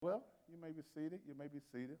may be seated. You may be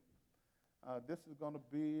seated. This is going to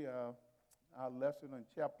be our lesson in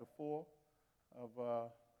chapter 4 of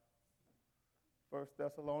 1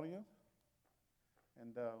 Thessalonians.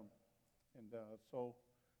 So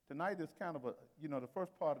tonight is kind of the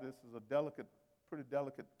first part of this is a pretty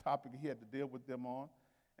delicate topic he had to deal with them on.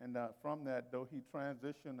 And from that, though, he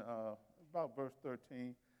transitioned about verse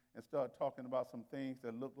 13 and started talking about some things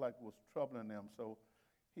that looked like was troubling them. So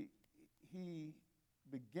he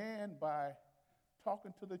began by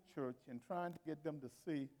talking to the church and trying to get them to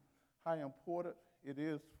see how important it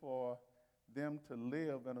is for them to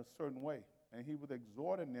live in a certain way. And he was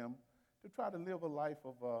exhorting them to try to live a life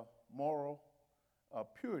of moral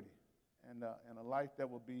purity and a life that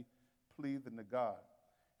will be pleasing to God.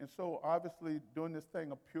 And so obviously during this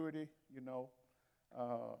thing of purity,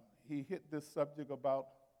 he hit this subject about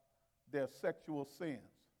their sexual sins.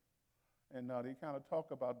 And they kind of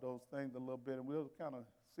talk about those things a little bit, and we'll kind of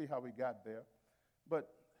see how we got there. But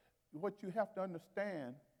what you have to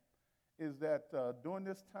understand is that during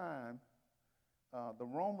this time, the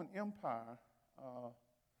Roman Empire,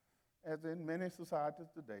 as in many societies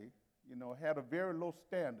today, had a very low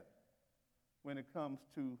standard when it comes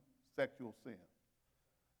to sexual sin.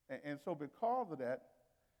 And so because of that,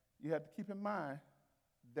 you have to keep in mind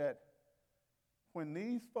that when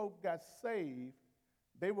these folk got saved,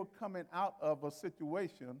 they were coming out of a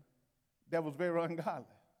situation that was very ungodly.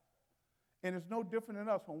 And it's no different than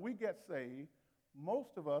us. When we get saved,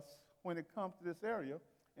 most of us, when it comes to this area,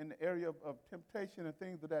 in the area of temptation and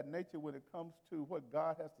things of that nature, when it comes to what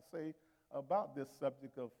God has to say about this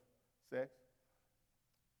subject of sex,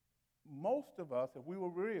 most of us, if we were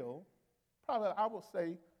real, probably I would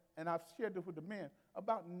say, and I've shared this with the men,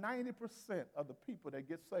 about 90% of the people that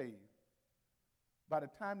get saved, by the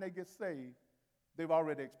time they get saved, they've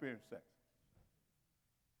already experienced sex.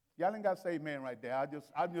 Y'all ain't got to say amen right there. I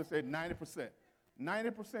just said 90%.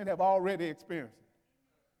 90% have already experienced it.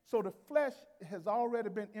 So the flesh has already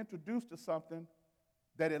been introduced to something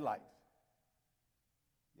that it likes.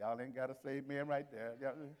 Y'all ain't got to say amen right there.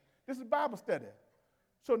 This is Bible study.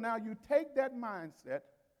 So now you take that mindset,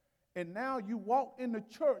 and now you walk in the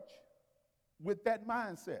church with that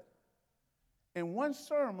mindset. And one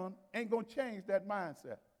sermon ain't going to change that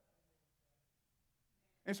mindset.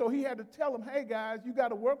 And so he had to tell them, hey, guys, you got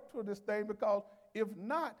to work toward this thing, because if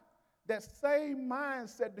not, that same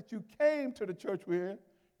mindset that you came to the church with,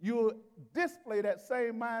 you'll display that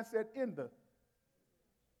same mindset in the.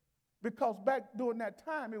 Because back during that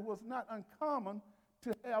time, it was not uncommon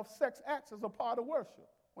to have sex acts as a part of worship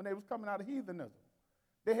when they was coming out of heathenism.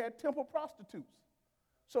 They had temple prostitutes.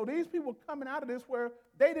 So these people coming out of this where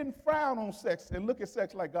they didn't frown on sex and look at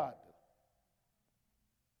sex like God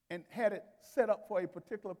did, and had it set up for a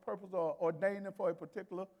particular purpose or ordained it for a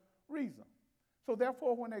particular reason. So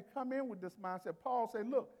therefore, when they come in with this mindset, Paul said,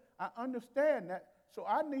 look, I understand that, so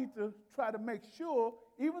I need to try to make sure,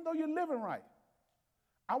 even though you're living right,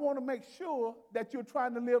 I want to make sure that you're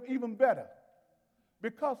trying to live even better.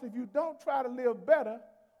 Because if you don't try to live better,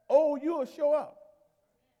 you'll show up.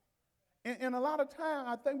 And a lot of time,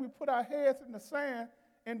 I think we put our heads in the sand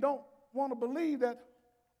and don't want to believe that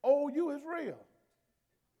you is real.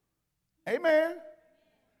 Amen.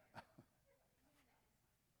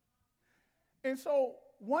 And so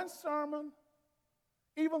one sermon,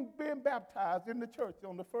 even being baptized in the church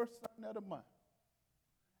on the first Sunday of the month,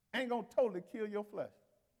 ain't going to totally kill your flesh.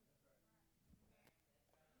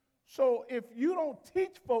 So if you don't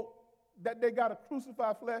teach folk that they got to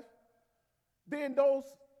crucify flesh, then those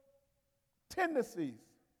tendencies,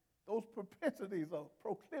 those propensities or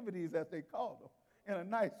proclivities, as they call them, in a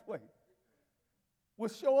nice way, will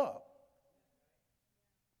show up.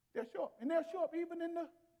 They'll show up. And they'll show up even in the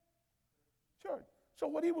church. So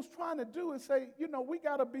what he was trying to do is say, we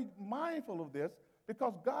got to be mindful of this,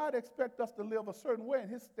 because God expects us to live a certain way, and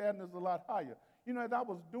his standard is a lot higher. As I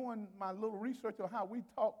was doing my little research on how we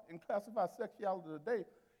talk and classify sexuality today,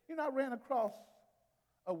 I ran across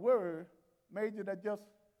a word, Major, that just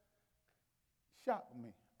shocked me.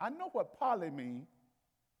 I know what poly means,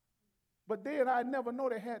 but then I never know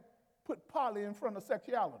they had put poly in front of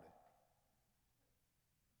sexuality.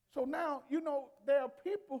 So now, there are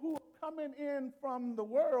people who are coming in from the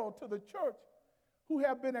world to the church who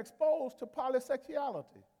have been exposed to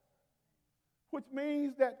polysexuality, which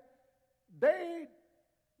means that they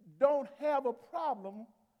don't have a problem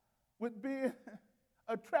with being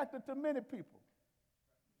attracted to many people.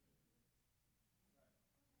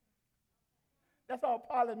 That's all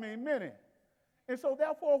poly means, many. And so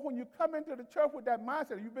therefore, when you come into the church with that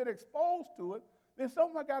mindset, you've been exposed to it, then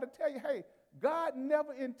someone got to tell you, hey, God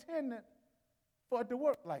never intended for it to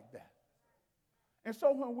work like that. And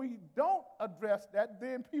so when we don't address that,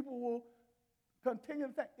 then people will continue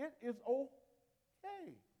to think it is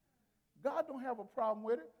okay. God don't have a problem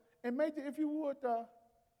with it. And Major, if you would,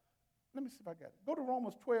 let me see if I got it. Go to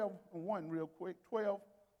Romans 12 and 1 real quick, 12,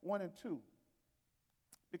 1 and 2.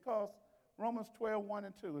 Because Romans 12, 1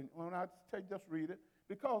 and 2, and when I say just read it,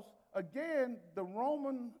 because again, the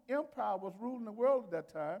Roman Empire was ruling the world at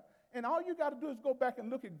that time, and all you got to do is go back and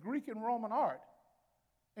look at Greek and Roman art,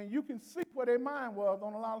 and you can see where their mind was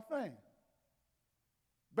on a lot of things,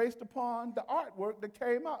 based upon the artwork that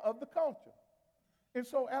came out of the culture. And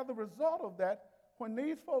so as a result of that, when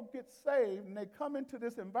these folk get saved and they come into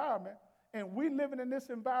this environment, and we living in this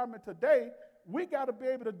environment today, we got to be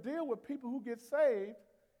able to deal with people who get saved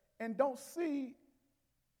and don't see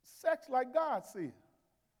sex like God sees it.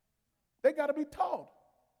 They got to be taught.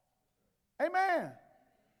 Amen.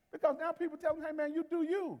 Because now people tell them, hey, man, you do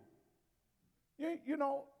you. You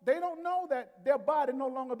know, they don't know that their body no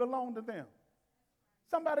longer belongs to them.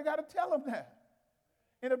 Somebody got to tell them that.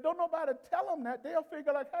 And if don't nobody tell them that, they'll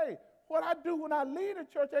figure like, hey, what I do when I lead a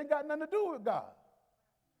church ain't got nothing to do with God.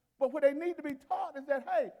 But what they need to be taught is that,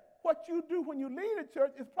 hey, what you do when you lead a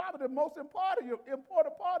church is probably the most important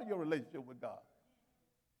part of your relationship with God.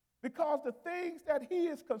 Because the things that he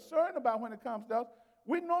is concerned about when it comes to us,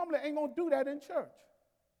 we normally ain't going to do that in church.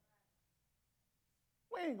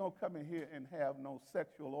 We ain't going to come in here and have no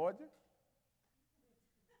sexual orgy.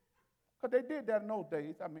 Because they did that in those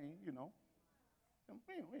days. I mean, you know,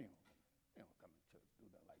 we ain't come to church and do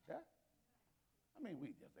that like that. I mean, we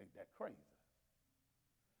just ain't that crazy.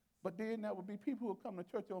 But then there would be people who come to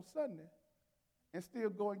church on Sunday and still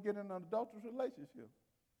go and get in an adulterous relationship.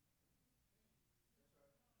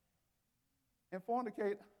 And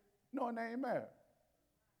fornicate, knowing they ain't married.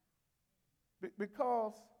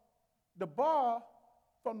 Because the bar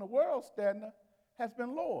from the world standard has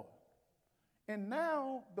been lowered. And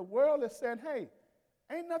now the world is saying, hey,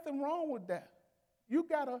 ain't nothing wrong with that. You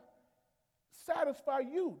got to satisfy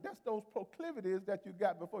you. That's those proclivities that you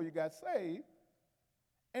got before you got saved.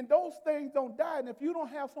 And those things don't die. And if you don't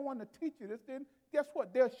have someone to teach you this, then guess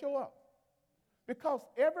what? They'll show up. Because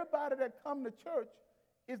everybody that come to church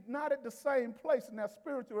is not at the same place in their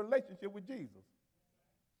spiritual relationship with Jesus.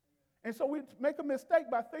 And so we make a mistake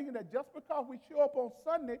by thinking that just because we show up on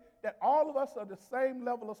Sunday, that all of us are the same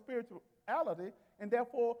level of spirituality, and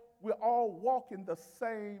therefore we're all walking the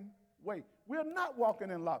same way. We're not walking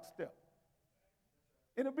in lockstep.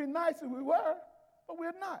 It would be nice if we were, but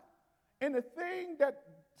we're not. And the thing that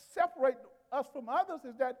separates us from others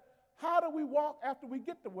is that how do we walk after we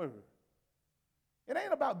get the word? It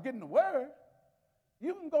ain't about getting the word.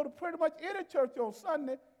 You can go to pretty much any church on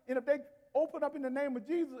Sunday, and if they open up in the name of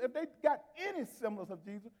Jesus, if they got any semblance of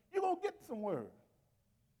Jesus, you're going to get some word.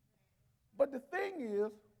 But the thing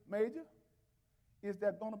is, Major, is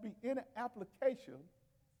there going to be any application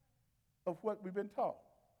of what we've been taught?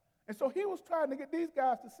 And so he was trying to get these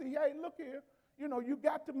guys to see, hey, look here, you know, you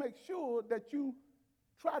got to make sure that you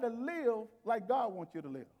try to live like God wants you to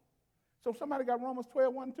live. So somebody got Romans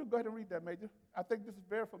 12, 1 and 2. Go ahead and read that, Major. I think this is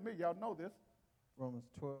very familiar. Y'all know this. Romans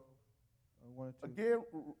 12, 1 and 2. Again,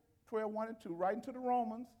 12, 1 and 2, right into the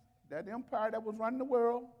Romans, that empire that was running the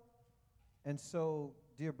world. And so,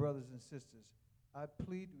 dear brothers and sisters, I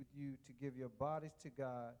plead with you to give your bodies to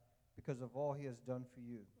God because of all he has done for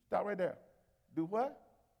you. Stop right there. Do what?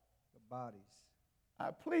 The bodies.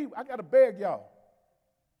 I got to beg y'all.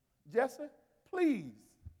 Jesse, please.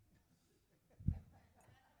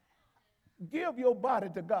 Give your body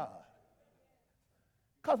to God.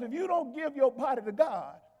 Because if you don't give your body to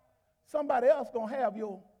God, somebody else going to have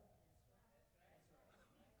your.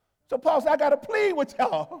 So Paul said, I got to plead with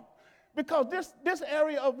y'all because this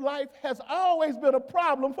area of life has always been a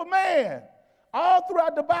problem for man. All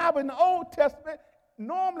throughout the Bible in the Old Testament,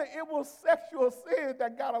 normally it was sexual sin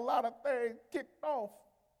that got a lot of things kicked off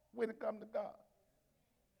when it comes to God.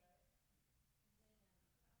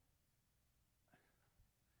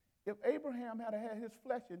 If Abraham had had his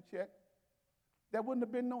flesh in check, there wouldn't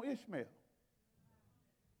have been no Ishmael.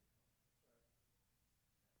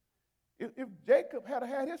 If Jacob had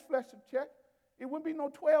had his flesh in check, it wouldn't be no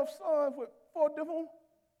 12 sons with 4 different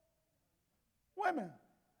women.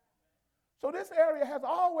 So this area has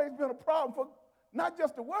always been a problem for not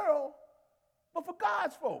just the world, but for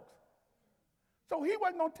God's folks. So he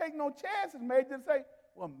wasn't going to take no chances, Major, and say,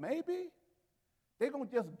 well, maybe they're going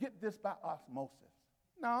to just get this by osmosis.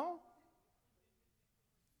 No.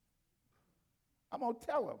 I'm going to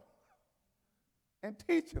tell them and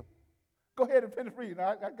teach them. Go ahead and finish reading.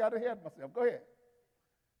 I got ahead of myself. Go ahead.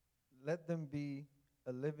 Let them be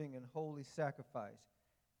a living and holy sacrifice,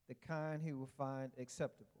 the kind he will find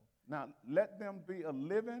acceptable. Now, let them be a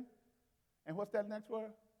living, and what's that next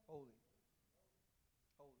word? Holy.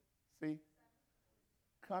 Holy. See,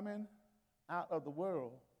 coming out of the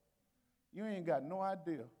world, you ain't got no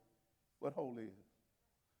idea what holy is.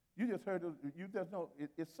 You just heard, you just know,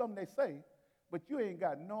 it's something they say, but you ain't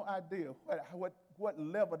got no idea what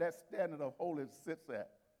level that standard of holiness sits at.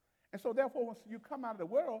 And so therefore, once you come out of the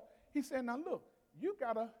world, he's saying, now look, you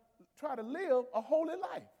got to try to live a holy life.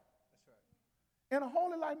 That's right. And a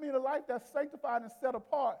holy life means a life that's sanctified and set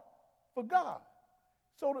apart for God.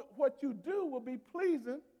 So that what you do will be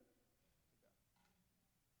pleasing.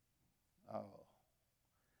 Oh,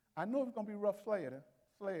 I know it's going to be rough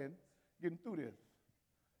slaying, getting through this.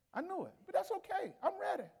 I know it, but that's okay. I'm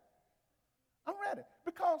ready. I'm ready.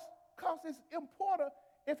 Because it's important.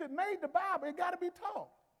 If it made the Bible, it got to be taught.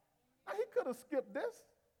 Now, he could have skipped this.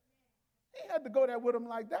 He had to go there with him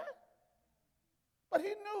like that. But he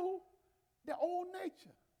knew the old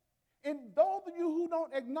nature. And those of you who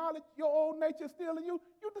don't acknowledge your old nature still in you,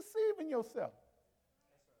 you're deceiving yourself.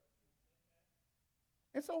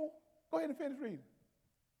 And so, go ahead and finish reading.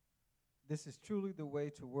 This is truly the way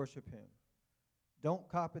to worship him. Don't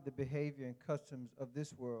copy the behavior and customs of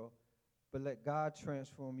this world, but let God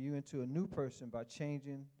transform you into a new person by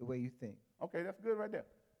changing the way you think. Okay, that's good right there.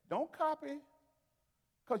 Don't copy,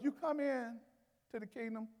 because you come in to the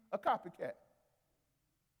kingdom a copycat.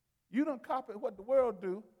 You don't copy what the world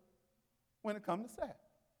do when it comes to sex.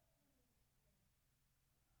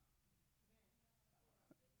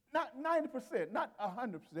 Not 90%, not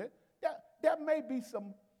 100%. There may be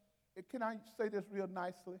some, can I say this real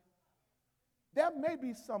nicely? There may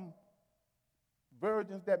be some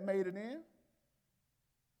virgins that made it in,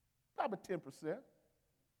 probably 10%,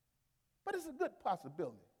 but it's a good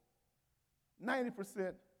possibility.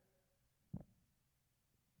 90%,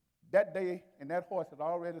 that day and that horse had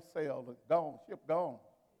already sailed, gone, ship gone,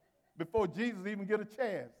 before Jesus even get a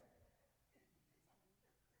chance.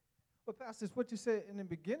 But Pastor, it's what you said in the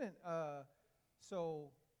beginning.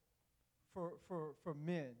 So for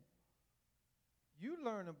men, you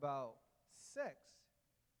learn about sex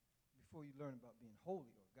before you learn about being holy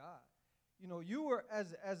or God. You know, you were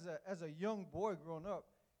as a young boy growing up,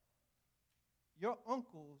 your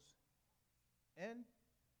uncles and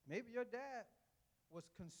maybe your dad was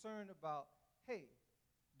concerned about, hey,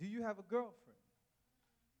 do you have a girlfriend?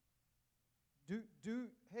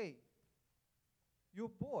 Hey, you're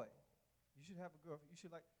a boy. You should have a girlfriend. You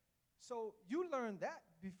should so you learned that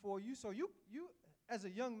before you, so you as a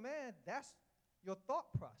young man, that's your thought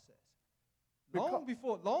process.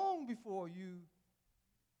 Long before you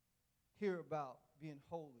hear about being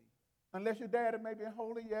holy. Unless your dad had maybe been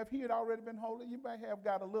holy, yeah, if he had already been holy, you may have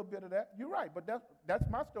got a little bit of that. You're right, but that's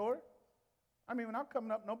my story. I mean, when I'm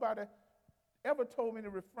coming up, nobody ever told me to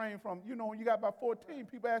refrain from, when you got about 14,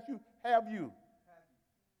 people ask you, have you?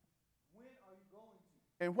 When are you going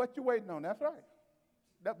to? And what you waiting on, that's right.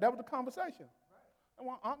 That was the conversation.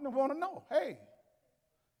 Right. I want to know, hey,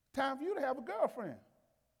 time for you to have a girlfriend.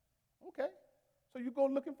 Okay. So you go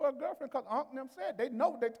looking for a girlfriend because Uncle and them said they know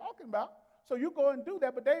what they're talking about. So you go and do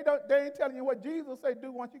that, but they ain't telling you what Jesus say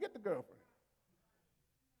do once you get the girlfriend.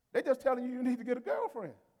 They just telling you need to get a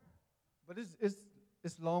girlfriend. But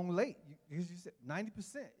it's long late. You said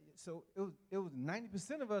 90%. So it was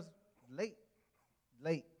 90% of us late,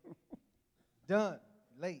 done,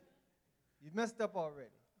 late. You messed up already.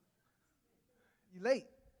 You late.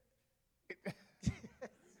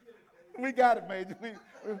 We got it, Major.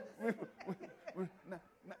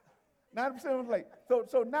 90% was late.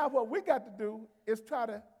 So now what we got to do is try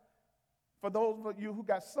to, for those of you who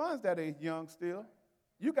got sons that age young still,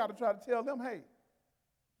 you got to try to tell them, hey,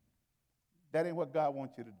 that ain't what God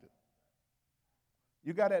wants you to do.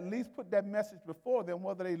 You got to at least put that message before them,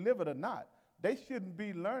 whether they live it or not. They shouldn't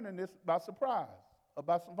be learning this by surprise,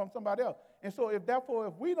 from somebody else. And so if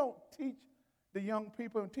we don't teach the young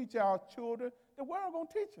people and teach our children, the world going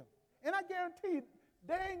to teach them. And I guarantee you,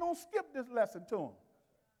 they ain't going to skip this lesson to them.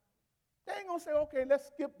 They ain't going to say, okay, let's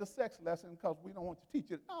skip the sex lesson because we don't want to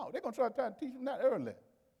teach it. No, they're going to try to teach them that early.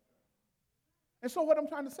 And so what I'm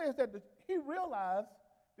trying to say is that he realized,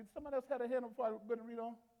 did somebody else have a hand up before I was going to read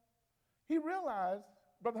on? He realized,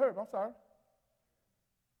 Brother Herb, I'm sorry.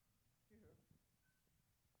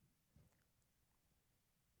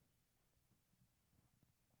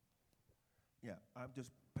 Yeah, I'm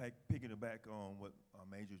just picking it back on what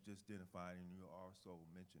Major just identified, and you also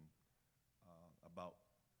mentioned about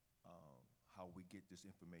how we get this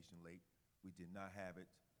information late. We did not have it.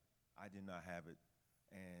 I did not have it.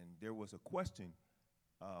 And there was a question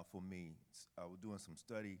for me. I was doing some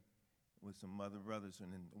study with some other brothers,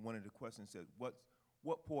 and then one of the questions said, what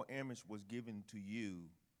poor image was given to you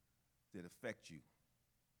that affect you.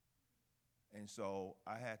 And so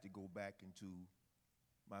I had to go back into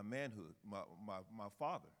my manhood, my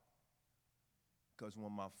father. Because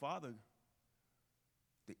when my father,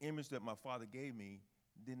 the image that my father gave me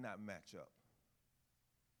did not match up.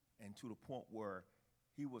 And to the point where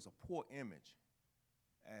he was a poor image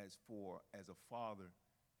as a father,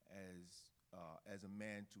 as a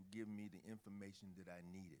man to give me the information that I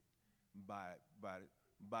needed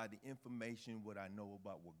by the information what I know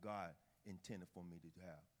about what God intended for me to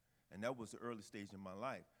have. And that was the early stage in my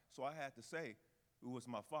life. So I had to say it was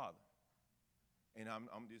my father. And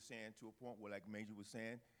I'm just saying to a point where, like Major was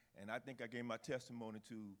saying, and I think I gave my testimony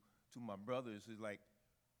to my brothers, is like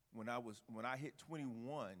when I hit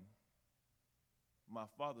 21, my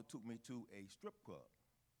father took me to a strip club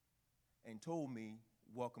and told me,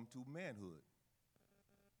 welcome to manhood.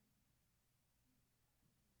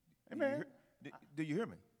 Amen. Do you hear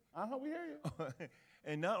me? We hear you.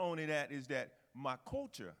 And not only that is that my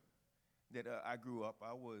culture that I grew up,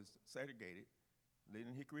 I was segregated, lived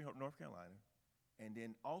in Hickory, North Carolina, and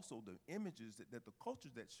then also the images that the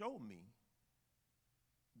cultures that showed me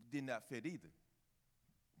did not fit either.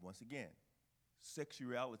 Once again,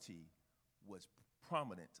 sexuality was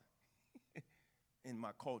prominent in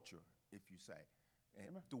my culture, if you say, and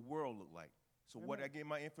Amen. the world looked like. So Amen. what I get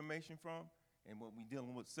my information from, and when we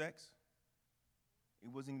dealing with sex, it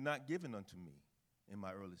wasn't not given unto me in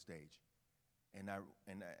my early stage, and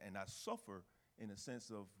I suffer in a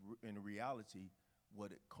sense of in reality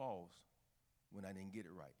what it caused when I didn't get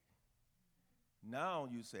it right. Now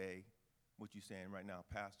you say, what you're saying right now,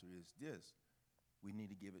 Pastor, is this: we need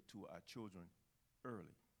to give it to our children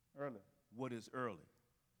early. Early. What is early?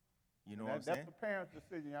 You know That- what I'm saying? That's the parents'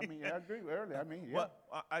 decision. I mean, I agree with early. I mean, yeah.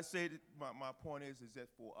 Well, I say that my point is that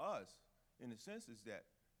for us, in a sense, is that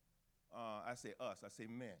I say us, I say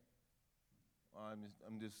men.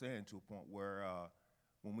 I'm just saying to a point where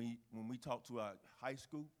when we talk to our high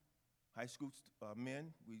school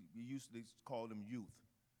men, we used to call them youth.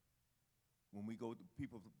 When we go to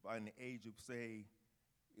people by the age of, say,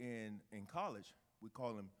 in college, we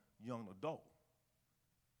call them young adult.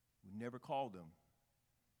 We never call them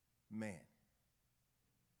man.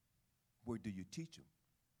 Where do you teach them?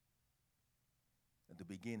 At the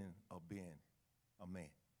beginning of being a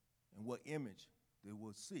man. And what image they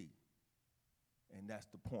will see. And that's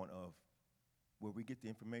the point of where we get the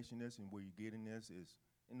information is, and where you're getting this is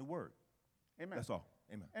in the Word. Amen. That's all.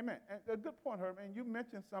 Amen. Amen. And a good point, Herb. And you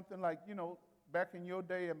mentioned something like, back in your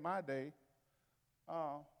day and my day,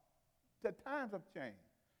 the times have changed.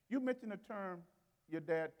 You mentioned the term, your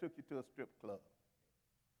dad took you to a strip club.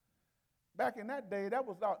 Back in that day, that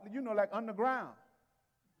was out, like underground.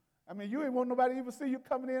 I mean, you didn't want nobody to even see you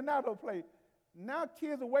coming in and out of the place. Now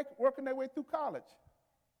kids are working their way through college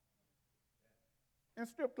in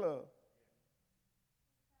strip clubs.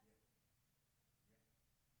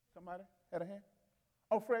 Somebody had a hand?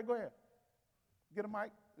 Oh, Fred, go ahead. Get a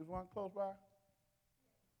mic. There's one close by.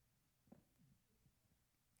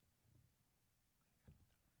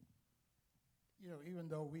 Even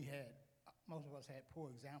though most of us had poor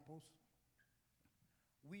examples,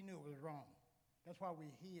 we knew it was wrong. That's why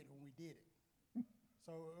we hid when we did it.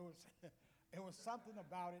 So it was something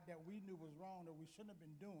about it that we knew was wrong that we shouldn't have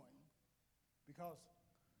been doing, because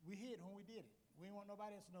we hid when we did it. We didn't want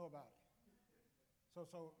nobody else to know about it.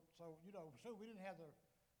 So sure, we didn't have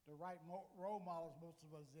the right role models, most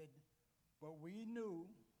of us didn't, but we knew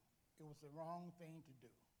it was the wrong thing to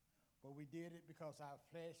do. But we did it because our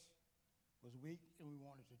flesh was weak and we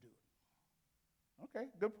wanted to do it. Okay,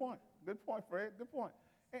 good point. Good point, Fred. Good point.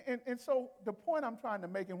 And so the point I'm trying to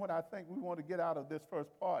make, and what I think we want to get out of this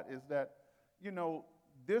first part, is that,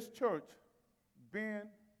 this church being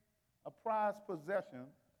a prized possession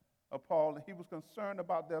of Paul, and he was concerned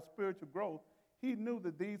about their spiritual growth, he knew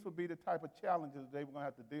that these would be the type of challenges they were going to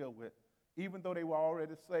have to deal with. Even though they were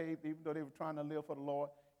already saved, even though they were trying to live for the Lord,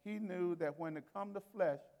 he knew that when it comes to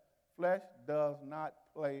flesh, flesh does not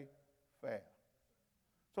play fair.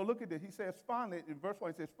 So look at this. He says, finally, in verse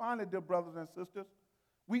 1, he says, finally, dear brothers and sisters,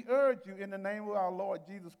 we urge you in the name of our Lord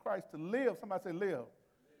Jesus Christ to live. Somebody say live.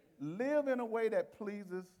 Live in a way that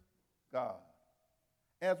pleases God,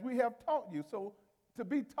 as we have taught you. So to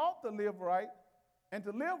be taught to live right and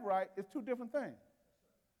to live right is two different things.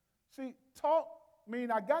 See, taught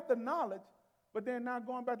means I got the knowledge, but then now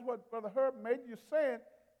going back to what Brother Herb Major is saying,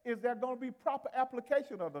 is there going to be proper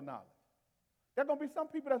application of the knowledge? There are going to be some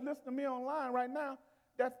people that's listening to me online right now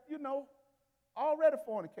that's, already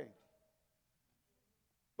fornicating.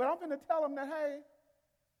 But I'm going to tell them that, hey,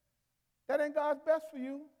 that ain't God's best for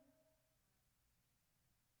you.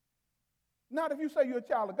 Not if you say you're a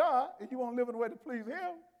child of God and you want to live in a way to please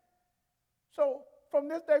Him. So from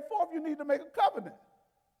this day forth, you need to make a covenant.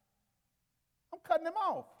 I'm cutting him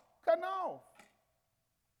off,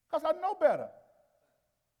 because I know better.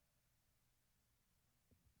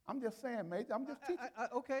 I'm just saying, mate. I'm just teaching.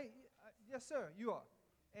 Okay, yes, sir, you are.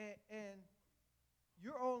 And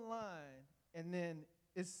you're online, and then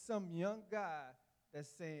it's some young guy that's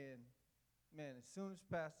saying, man, as soon as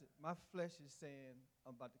Pastor, my flesh is saying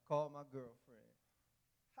I'm about to call my girlfriend.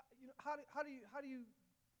 How do you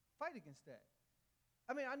fight against that?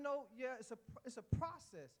 I mean, I know, yeah, it's a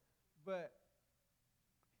process, but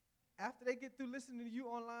after they get through listening to you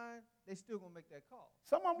online, they still gonna make that call.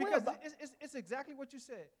 Someone will. Because it's exactly what you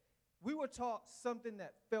said. We were taught something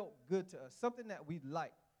that felt good to us, something that we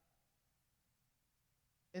liked.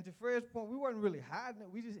 And to Fred's point, we weren't really hiding it.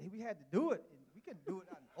 We had to do it. And we couldn't do it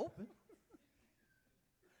out in the open.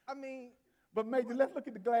 I mean, But Major, let's look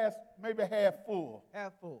at the glass maybe half full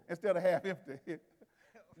half full. instead of half empty.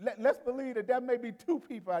 Let's believe that there may be two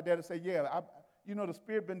people out there that say, yeah, the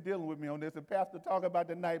Spirit been dealing with me on this. And Pastor talking about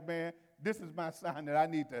tonight, man, this is my sign that I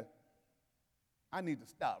need to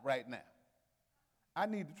stop right now. I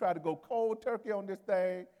need to try to go cold turkey on this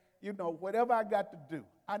thing. Whatever I got to do,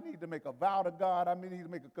 I need to make a vow to God. I need to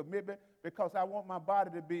make a commitment because I want my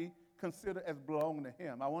body to be considered as belonging to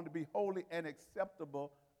Him. I want to be holy and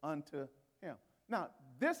acceptable unto Him. Now,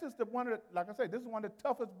 this is like I say, this is one of the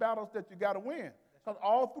toughest battles that you got to win. Because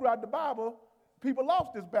all throughout the Bible, people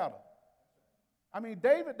lost this battle. I mean,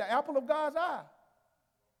 David, the apple of God's eye,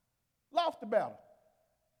 lost the battle.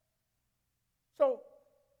 So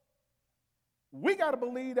we got to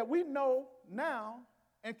believe that we know now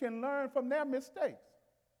and can learn from their mistakes.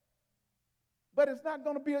 But it's not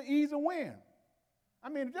going to be an easy win. I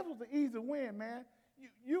mean, if this was an easy win, man,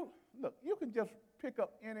 you can just pick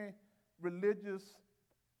up any religious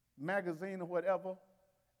magazine or whatever,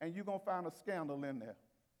 and you're going to find a scandal in there.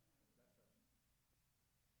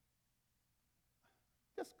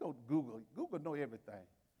 Just go to Google. Google know everything.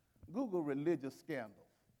 Google religious scandals.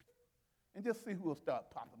 And just see who will start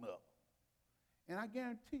popping up. And I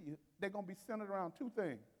guarantee you, they're going to be centered around two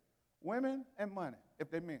things: women and money, if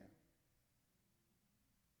they're men.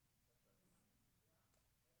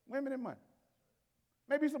 Women and money.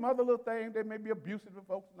 Maybe some other little things. They may be abusive to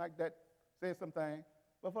folks like that, say something.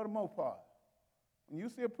 But for the most part, when you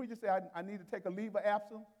see a preacher say, I need to take a leave of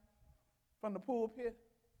absence from the pulpit,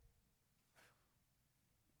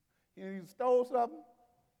 he stole something.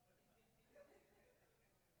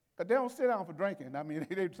 Because they don't sit down for drinking. I mean,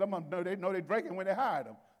 some of them know they're drinking when they hired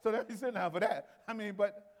them. So they'll be sitting down for that. I mean,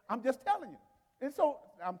 but I'm just telling you. And so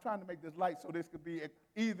I'm trying to make this light so this could be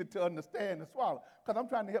easy to understand and swallow. Because I'm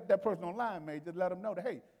trying to help that person online, man, just let them know that,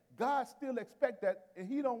 hey, God still expects that, and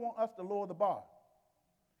He don't want us to lower the bar.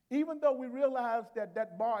 Even though we realize that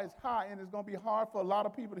that bar is high and it's going to be hard for a lot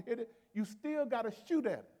of people to hit it, you still got to shoot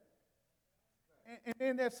at it. And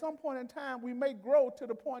then at some point in time, we may grow to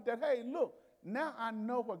the point that, hey, look, now I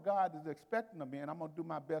know what God is expecting of me, and I'm going to do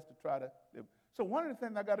my best to try to live. So one of the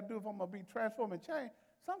things I got to do if I'm going to be transformed and changed,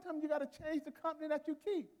 sometimes you got to change the company that you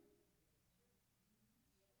keep.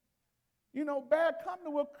 Bad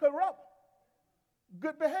company will corrupt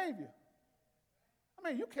good behavior. I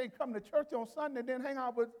mean, you can't come to church on Sunday and then hang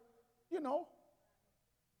out with,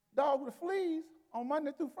 dogs with fleas on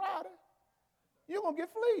Monday through Friday. You're going to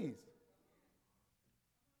get fleas.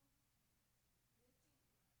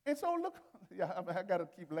 And so look, I got to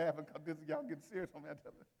keep laughing because y'all getting serious on that.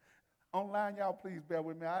 Online, y'all please bear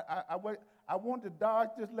with me. I wanted to dodge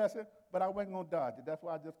this lesson, but I wasn't going to dodge it. That's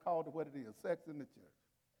why I just called it what it is, sex in the church.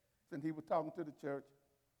 Since he was talking to the church,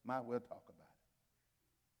 might as well talk about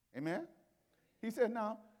it. Amen? He said,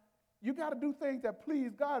 now, you got to do things that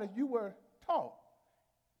please God as you were taught.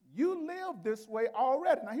 You live this way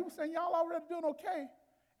already. Now, he was saying, y'all already doing okay,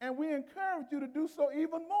 and we encourage you to do so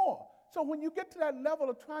even more. So when you get to that level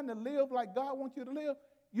of trying to live like God wants you to live,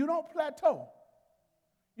 you don't plateau.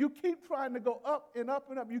 You keep trying to go up and up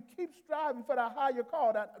and up. You keep striving for that higher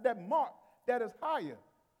call, that mark that is higher.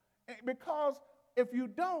 And because if you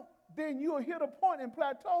don't, then you'll hit a point and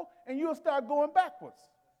plateau, and you'll start going backwards.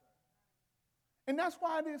 And that's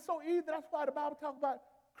why it is so easy. That's why the Bible talks about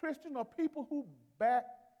Christians or people who backslide.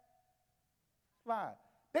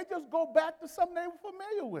 They just go back to something they were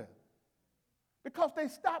familiar with. Because they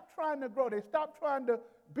stopped trying to grow. They stopped trying to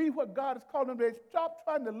be what God has called them. They stopped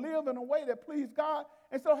trying to live in a way that pleased God.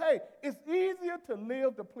 And so, hey, it's easier to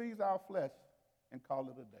live to please our flesh and call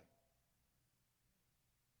it a day.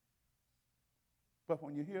 But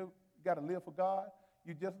when you hear you got to live for God,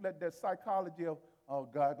 you just let that psychology of, oh,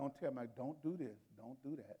 God going to tell me, don't do this, don't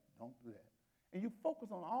do that, don't do that. And you focus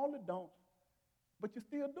on all the don'ts, but you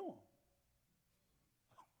still do them.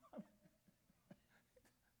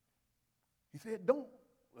 said, don't.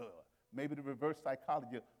 Maybe the reverse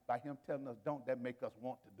psychology, by him telling us don't, that make us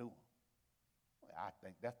want to do them. Well, I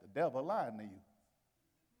think that's the devil lying to you.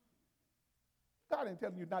 God ain't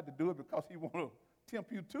telling you not to do it because he want to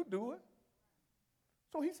tempt you to do it.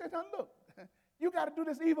 So he said, now look, you got to do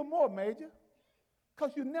this even more, Major,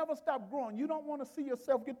 because you never stop growing. You don't want to see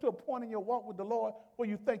yourself get to a point in your walk with the Lord where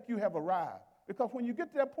you think you have arrived. Because when you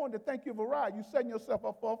get to that point to think you've arrived, you're setting yourself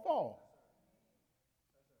up for a fall.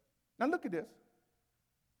 Now look at this.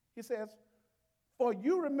 He says, for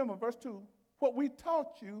you remember, verse 2, what we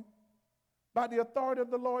taught you by the authority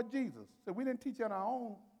of the Lord Jesus. So we didn't teach in our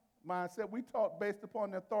own mindset. We taught based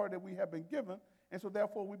upon the authority that we have been given. And so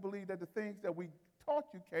therefore we believe that the things that we taught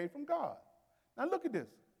you came from God. Now look at this.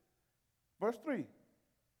 Verse 3,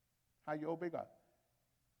 how you obey God.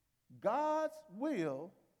 God's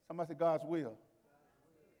will, somebody say God's will,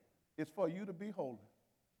 is for you to be holy.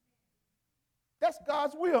 That's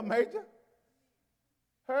God's will, Major.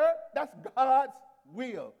 Heard? That's God's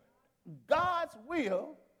will. God's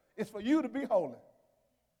will is for you to be holy.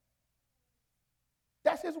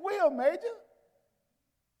 That's his will, Major.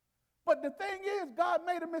 But the thing is, God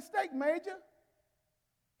made a mistake, Major.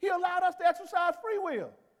 He allowed us to exercise free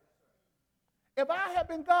will. If I had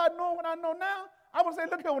been God knowing what I know now, I would say,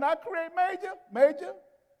 look here, when I create Major,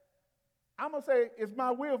 I'm going to say, it's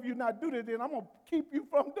my will if you not do this, then I'm going to keep you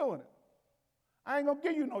from doing it. I ain't going to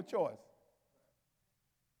give you no choice.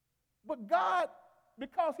 But God,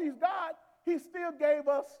 because he's God, he still gave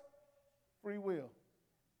us free will.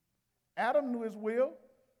 Adam knew his will,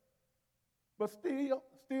 but still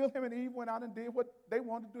him and Eve went out and did what they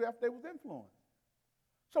wanted to do after they was influenced.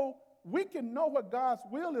 So we can know what God's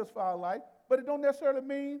will is for our life, but it don't necessarily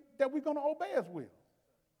mean that we're going to obey his will.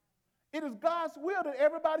 It is God's will that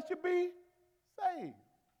everybody should be saved.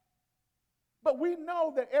 But we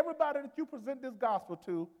know that everybody that you present this gospel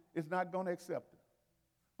to is not going to accept it.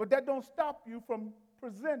 But that don't stop you from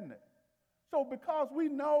presenting it. So because we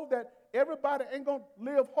know that everybody ain't going to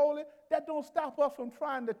live holy, that don't stop us from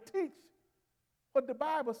trying to teach what the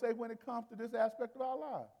Bible says when it comes to this aspect of our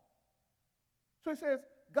lives. So he says,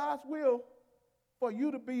 God's will for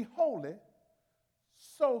you to be holy,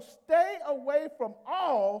 so stay away from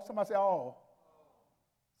all, somebody say all,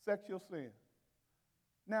 sexual sin.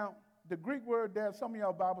 Now, the Greek word there, some of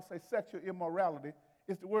y'all Bibles say sexual immorality,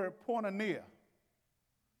 is the word porneia.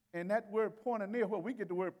 And that word porneia, where we get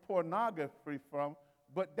the word pornography from,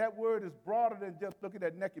 but that word is broader than just looking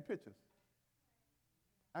at naked pictures.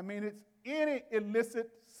 I mean, it's any illicit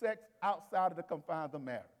sex outside of the confines of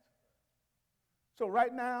marriage. So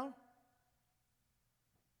right now,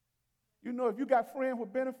 you know, if you got friends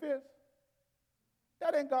with benefits,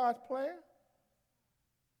 that ain't God's plan.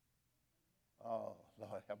 Oh,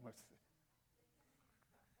 Lord have mercy.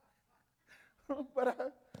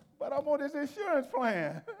 but I'm on this insurance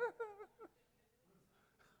plan.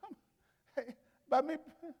 Hey, by me,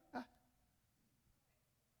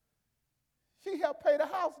 she helped pay the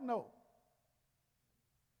house note.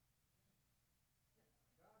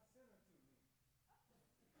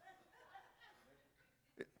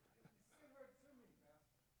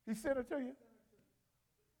 He sent her to you?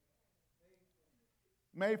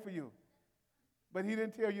 Made for you. But he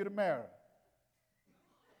didn't tell you to marry her.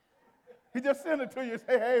 He just sent it to you and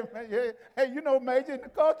say, hey, man, hey, you know, Major, in the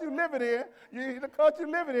culture you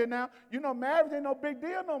living in, now, you know, marriage ain't no big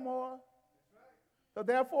deal no more. So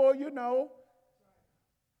therefore, you know,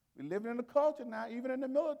 we're living in a culture now, even in the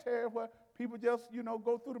military, where people just, you know,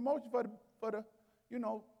 go through the motion for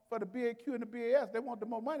the BAQ and the BAS. They want the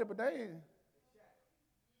more money, but they ain't.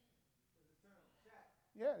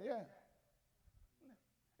 Yeah.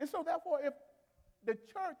 And so therefore, if the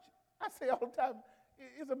church, I say all the time,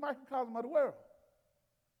 is a microcosm of the world.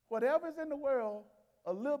 Whatever is in the world,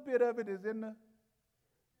 a little bit of it is in the.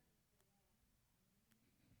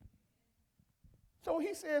 So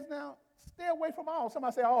he says now, stay away from all.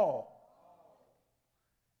 Somebody say all.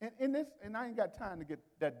 And in this, and I ain't got time to get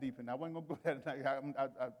that deep in. I wasn't going to go that.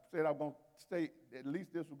 I said I'm going to stay, at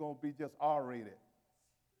least this was going to be just R-rated.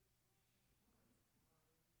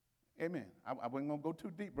 Amen. I wasn't going to go too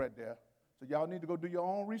deep right there. So y'all need to go do your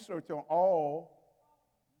own research on all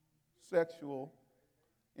sexual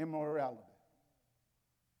immorality.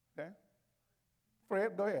 Okay?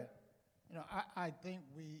 Fred, go ahead. You know, I think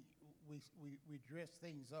we dress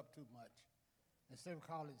things up too much. Instead of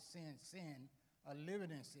calling sin, or living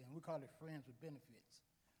in sin, we call it friends with benefits.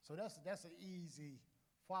 So that's an easy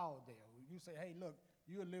fall there. You say, hey, look,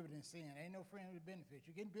 you're living in sin. Ain't no friend with benefits.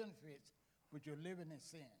 You're getting benefits, but you're living in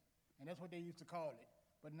sin. And that's what they used to call it.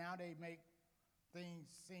 But now they make things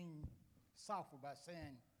seem softer by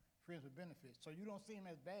saying friends with benefits. So you don't see them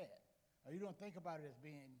as bad. You don't think about it as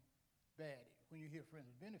being bad when you hear friends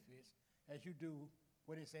with benefits as you do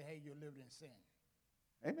when they say, hey, you're living in sin.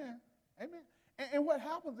 Amen. Amen. And what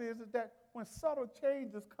happens is that when subtle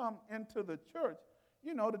changes come into the church,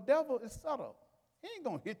 you know, the devil is subtle. He ain't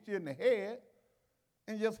going to hit you in the head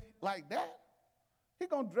and just like that. He's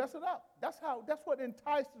going to dress it up. That's what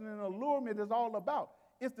enticing and allurement is all about.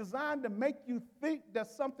 It's designed to make you think that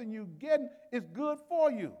something you're getting is good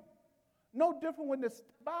for you. No different when the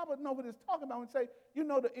Bible knows what it's talking about. When it say, you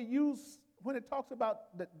know, when it talks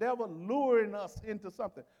about the devil luring us into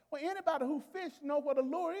something. Well, anybody who fish know what a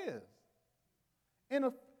lure is. And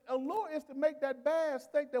a lure is to make that bass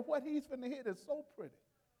think that what he's finna hit is so pretty,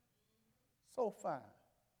 so fine.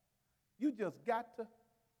 You just got to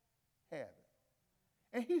have it.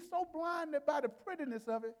 And he's so blinded by the prettiness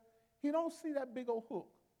of it, he don't see that big old hook.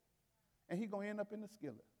 And he's going to end up in the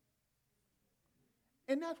skillet.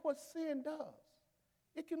 And that's what sin does.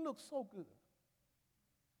 It can look so good.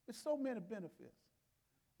 With so many benefits.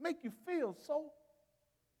 Make you feel so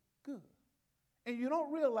good. And you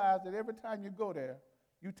don't realize that every time you go there,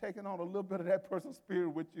 you're taking on a little bit of that person's spirit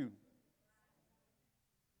with you.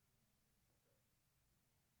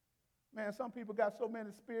 Man, some people got so many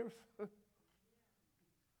spirits. They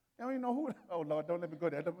don't even know who. Oh, Lord, don't let me go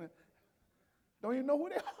there. Don't even know who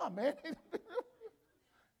they are, man.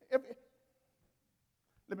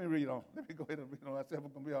 Let me read on. Let me go ahead and read on. I said we're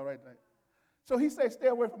going to be all right tonight. So he said, stay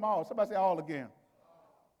away from all. Somebody say all again.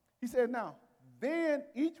 He said, now, then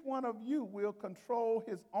each one of you will control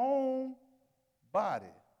his own body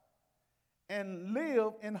and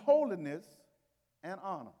live in holiness and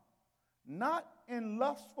honor, not in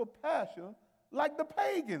lustful passion like the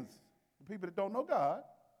pagans, the people that don't know God,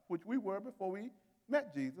 which we were before we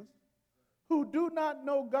met Jesus, who do not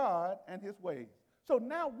know God and his ways. So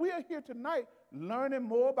now we're here tonight learning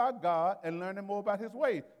more about God and learning more about his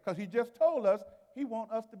ways, because he just told us he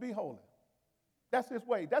wants us to be holy. That's his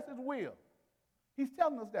way. That's his will. He's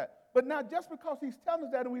telling us that. But now just because he's telling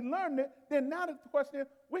us that and we learned it, then now the question is,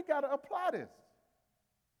 we got to apply this.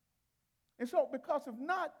 And so because if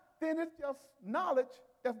not, then it's just knowledge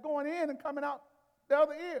that's going in and coming out the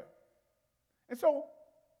other ear. And so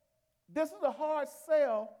this is a hard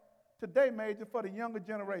sell today, Major, for the younger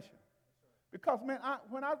generation. Because, man,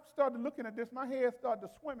 when I started looking at this, my head started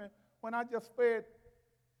swimming when I just fed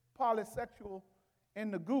polysexual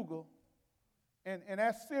into Google and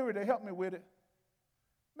asked Siri to help me with it.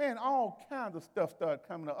 Man, all kinds of stuff started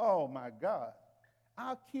coming up. Oh, my God.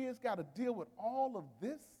 Our kids got to deal with all of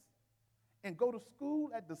this and go to school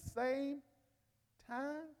at the same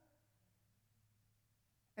time?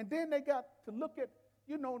 And then they got to look at,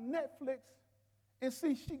 you know, Netflix and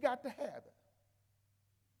see she got to have it.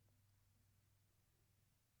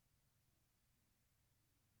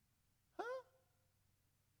 Huh?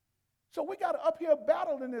 So we got to uphill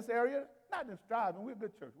battle in this area, not in striving. We're a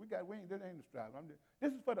good church. This ain't a striving.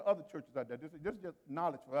 This is for the other churches out there. This is just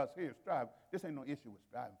knowledge for us here, striving. This ain't no issue with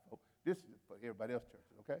striving, folks. This is for everybody else's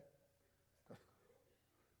churches, okay?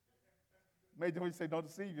 Major, when you say don't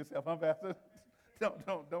deceive yourself, I'm Pastor. Don't.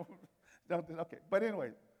 Okay. But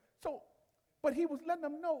anyway, but he was letting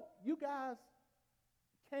them know, you guys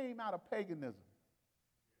came out of paganism.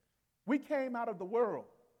 We came out of the world.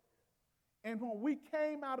 And when we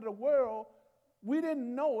came out of the world, we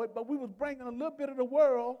didn't know it, but we was bringing a little bit of the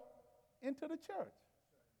world into the church.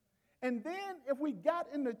 And then if we got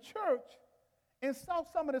in the church and saw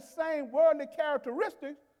some of the same worldly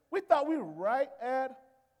characteristics, we thought we were right at,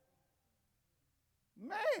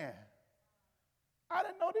 man, I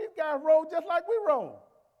didn't know these guys roll just like we roll.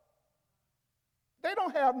 They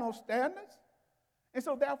don't have no standards. And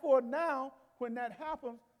so therefore now, when that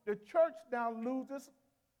happens, the church now loses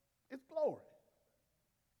its glory.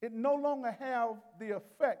 It no longer have the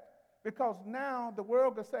effect, because now the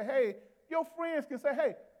world can say, hey, your friends can say,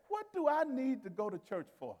 hey, what do I need to go to church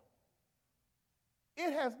for?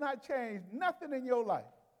 It has not changed nothing in your life.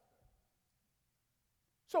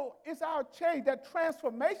 So it's our change, that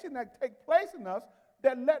transformation that takes place in us,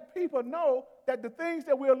 that let people know that the things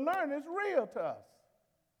that we're learning is real to us.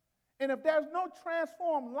 And if there's no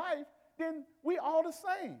transformed life, then we all the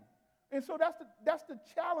same. And so that's the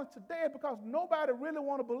challenge today, because nobody really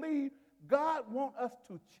want to believe God wants us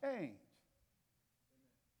to change.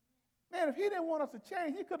 Man, if he didn't want us to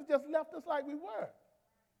change, he could have just left us like we were.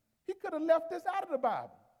 He could have left this out of the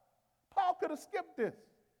Bible. Paul could have skipped this.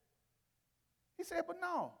 He said, but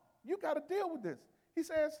no, you got to deal with this. He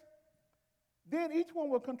says, then each one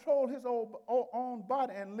will control his own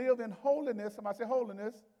body and live in holiness. Somebody say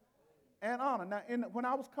holiness and honor. Now, when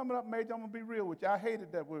I was coming up, Major, I'm going to be real with you. I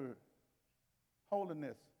hated that word,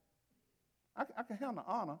 holiness. I can handle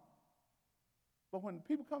honor. But when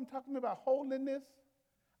people come talk to me about holiness,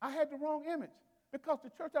 I had the wrong image. Because the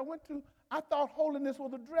church I went to, I thought holiness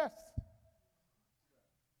was a dress.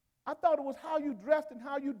 I thought it was how you dressed and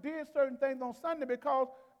how you did certain things on Sunday, because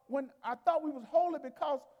when I thought we was holy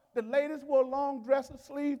because the ladies wore long dresses,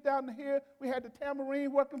 sleeves down to here. We had the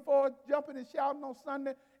tambourine working for us, jumping and shouting on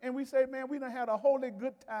Sunday, and we say, man, we done had a holy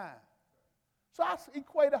good time. So I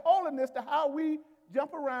equated holiness to how we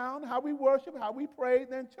jump around, how we worship, how we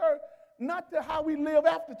praise in church, not to how we live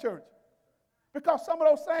after church. Because some of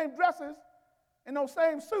those same dresses and those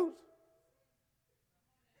same suits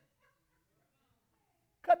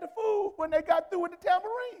cut the fool when they got through with the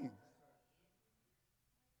tambourine.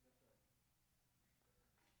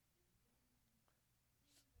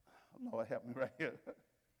 Lord, help me right here.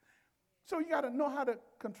 So you got to know how to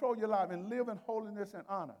control your life and live in holiness and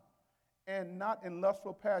honor, and not in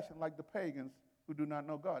lustful passion like the pagans who do not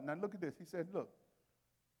know God. Now look at this. He said, look,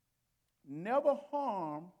 never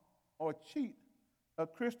harm or cheat a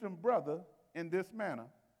Christian brother in this manner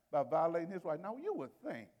by violating his wife. Now you would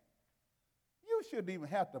think you shouldn't even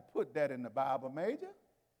have to put that in the Bible, Major.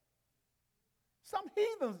 Some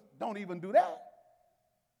heathens don't even do that.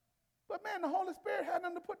 But man, the Holy Spirit had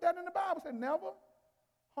them to put that in the Bible. It said, never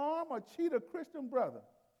harm or cheat a Christian brother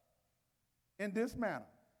in this manner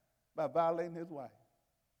by violating his wife.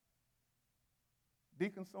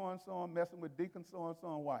 Deacon so-and-so messing with deacon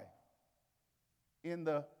so-and-so wife. In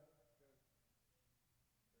the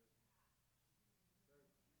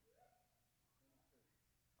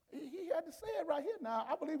he had to say it right here. Now,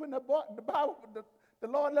 I believe in the Bible, the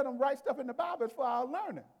Lord let him write stuff in the Bible for our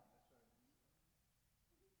learning.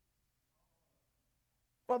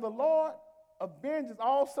 For the Lord avenges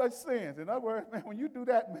all such sins. In other words, man, when you do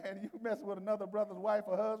that, man, you mess with another brother's wife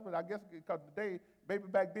or husband. I guess because today, maybe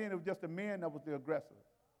back then it was just the men that was the aggressor.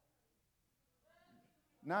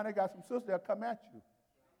 Now they got some sisters that come at you.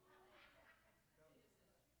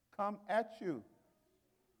 Come at you.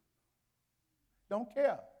 Don't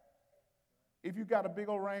care if you got a big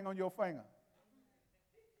old ring on your finger.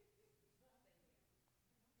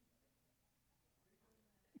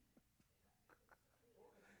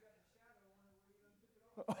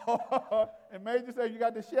 And Major said, you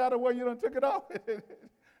got the shadow where you done took it off.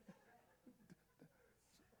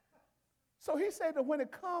 So he said that when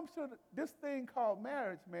it comes to this thing called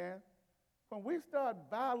marriage, man, when we start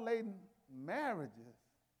violating marriages,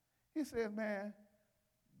 he said, man,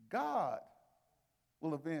 God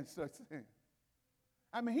will avenge such things.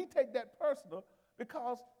 I mean, he take that personal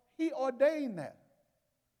because he ordained that.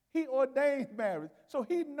 He ordained marriage. So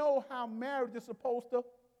he know how marriage is supposed to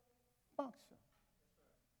function.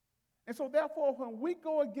 And so therefore, when we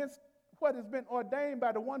go against what has been ordained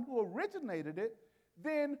by the one who originated it,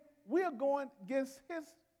 then we're going against his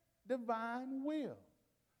divine will.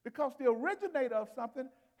 Because the originator of something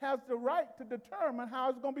has the right to determine how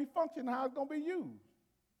it's going to be functioning, how it's going to be used.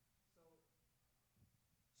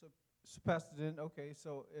 So Pastor Den, okay,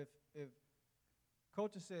 so if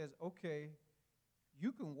culture says, okay,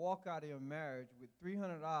 you can walk out of your marriage with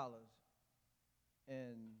 $300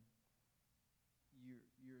 and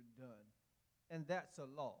you're done, and that's a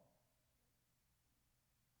law.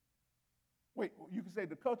 Wait, you can say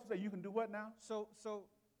the culture say you can do what now? So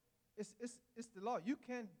it's the law. You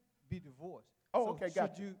can be divorced. Oh, so okay,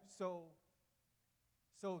 got you. So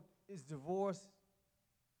is divorce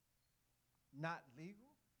not legal?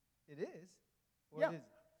 It is, or Yeah. it isn't?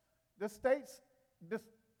 The states,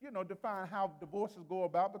 define how divorces go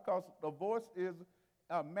about, because divorce is,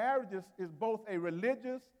 marriage is both a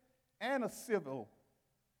religious and a civil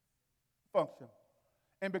function.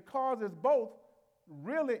 And because it's both,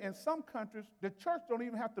 really in some countries, the church don't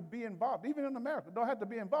even have to be involved. Even in America, don't have to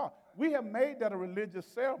be involved. We have made that a religious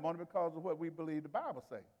ceremony because of what we believe the Bible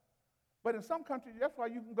says. But in some countries, that's why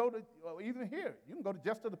you can go to, even here, you can go to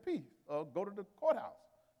Justice of the Peace or go to the courthouse.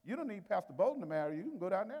 You don't need Pastor Bolden to marry you. You can go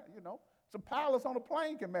down there, Some pilots on a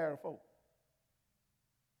plane can marry folk.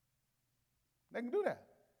 They can do that.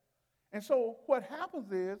 And so what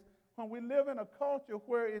happens is, when we live in a culture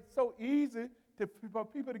where it's so easy for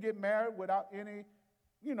people to get married without any,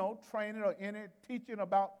 training or any teaching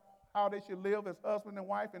about how they should live as husband and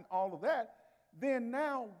wife and all of that, then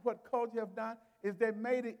now what culture have done is they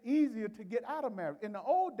made it easier to get out of marriage. In the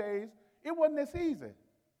old days, it wasn't this easy.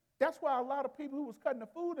 That's why a lot of people who was cutting the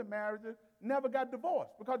food in marriages never got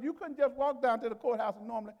divorced, because you couldn't just walk down to the courthouse and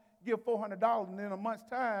normally give $400 and in a month's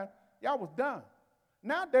time, y'all was done.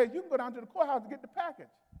 Nowadays, you can go down to the courthouse and get the package.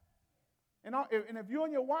 And if you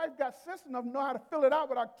and your wife got sense enough to know how to fill it out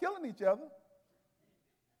without killing each other,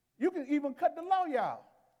 you can even cut the law, y'all.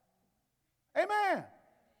 Amen.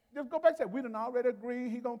 just go back and say, we done already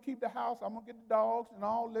agreed he's going to keep the house, I'm going to get the dogs and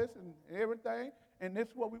all this and everything, and this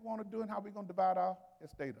is what we want to do and how we're going to divide our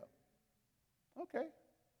estate up. Okay.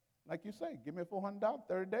 Like you say, give me $400,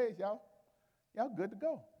 30 days, y'all good to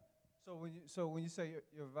go. So when you say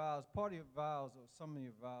your vows, part of your vows or some of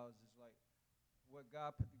your vows is like what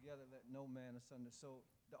God put together, let no man asunder. So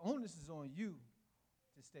the onus is on you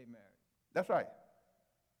to stay married. That's right.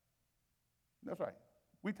 That's right.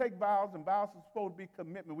 We take vows, and vows are supposed to be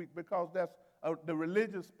commitment because that's the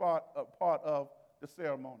religious part of the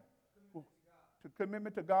ceremony. To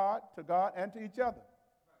commitment to God, and to each other.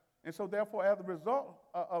 And so therefore, as a result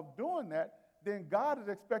of doing that, then God is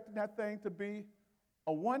expecting that thing to be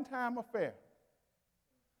a one-time affair.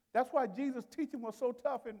 That's why Jesus' teaching was so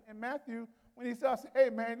tough in Matthew when he says, hey,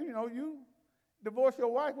 man, you divorce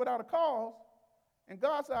your wife without a cause, and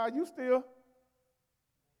God said, are you still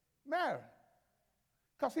married?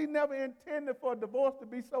 Because he never intended for a divorce to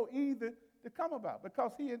be so easy to come about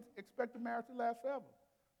because he expected marriage to last forever.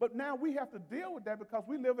 But now we have to deal with that because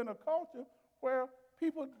we live in a culture where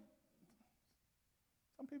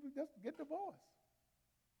some people just get divorced.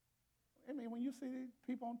 I mean, when you see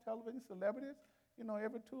people on television, celebrities,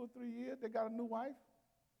 every 2 or 3 years, they got a new wife.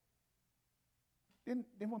 Then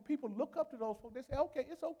when people look up to those folks, they say, okay,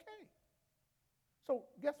 it's okay. So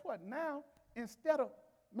guess what? Now, instead of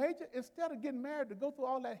getting married to go through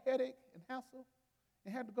all that headache and hassle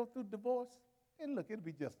and have to go through divorce, and look, it'll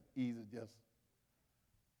be just easy, just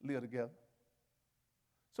live together.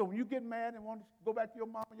 So when you get married and want to go back to your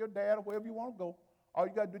mom or your dad or wherever you want to go, all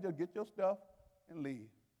you got to do is just get your stuff and leave.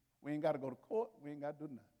 We ain't got to go to court. We ain't got to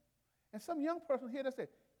do nothing. And some young person here that say,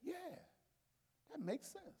 yeah, that makes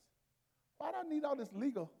sense. Why do I need all this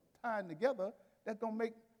legal tying together that's going to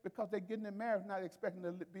make, because they're getting in marriage, not expecting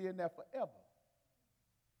to be in there forever.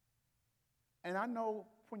 And I know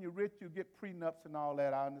when you're rich, you get prenups and all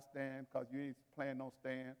that. I understand because you ain't planning on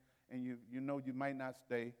staying, and you know you might not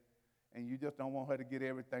stay, and you just don't want her to get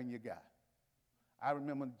everything you got. I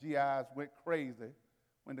remember the GIs went crazy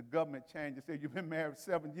when the government changed and said, you've been married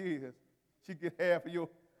 7 years, she get half of your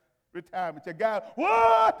retirement. Your guy,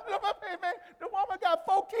 what? Hey, man, the woman got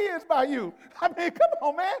 4 kids by you. I mean, come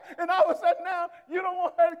on, man. And all of a sudden now, you don't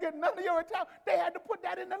want her to get none of your retirement. They had to put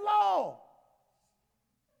that in the law.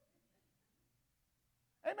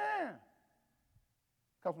 Amen.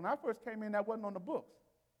 Because when I first came in, that wasn't on the books.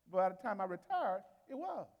 But by the time I retired, it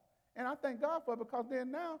was. And I thank God for it because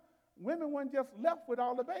then now, women weren't just left with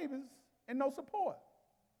all the babies and no support.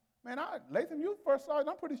 Man, Latham, you first saw it,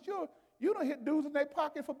 I'm pretty sure you done hit dudes in their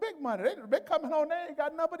pocket for big money. They coming home, they ain't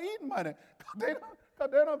got nothing but eating money.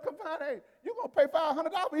 Because they don't come find, hey, you're going to pay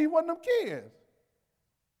 $500 for each one of them kids.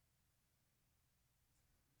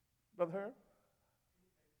 Brother Herb,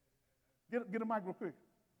 get a mic real quick.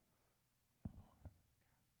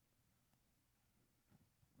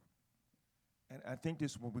 And I think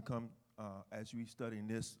this will become, as we study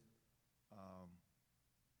this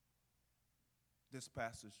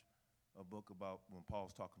passage, a book about when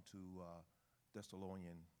Paul's talking to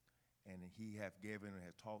Thessalonian, and he have given and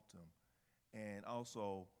had taught them. And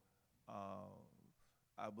also,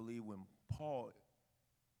 I believe when Paul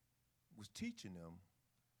was teaching them,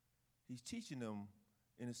 he's teaching them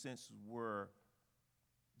in a sense where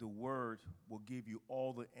the word will give you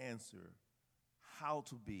all the answer how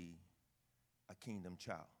to be a kingdom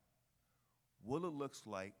child. What it looks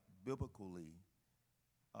like biblically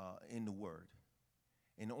in the word.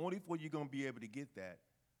 And the only way you're going to be able to get that,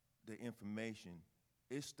 the information,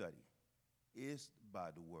 is study, is by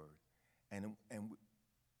the word. And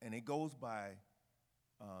it goes by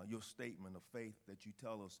your statement of faith that you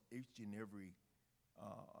tell us each and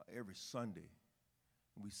every Sunday.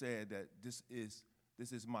 We said that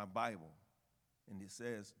this is my Bible. And it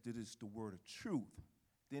says this is the word of truth.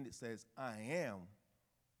 Then it says, I am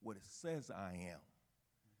what it says I am.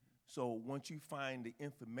 So once you find the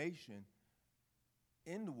information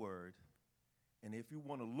in the word, and if you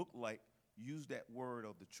want to look like, use that word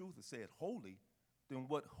of the truth and say it holy, then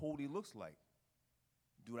what holy looks like.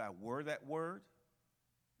 Do I wear that word?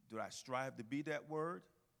 Do I strive to be that word?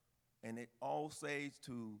 And it all says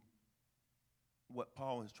to what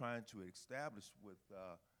Paul is trying to establish with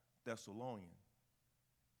Thessalonian.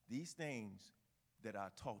 These things that I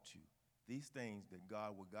taught you, these things that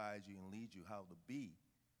God will guide you and lead you how to be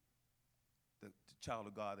the child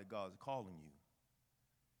of God that God is calling you.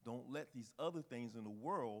 Don't let these other things in the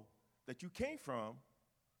world that you came from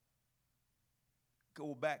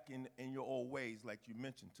go back in your old ways like you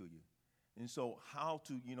mentioned to you. And so how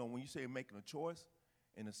to, when you say making a choice,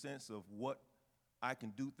 in the sense of what I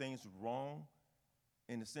can do things wrong,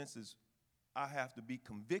 in the sense is I have to be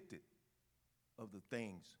convicted of the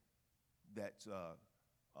things that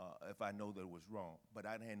if I know that it was wrong. But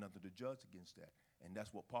I had nothing to judge against that. And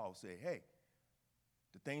that's what Paul said. Hey,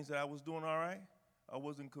 the things that I was doing all right, I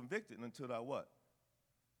wasn't convicted until I what?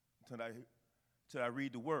 Until I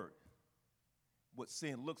read the word, what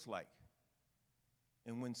sin looks like.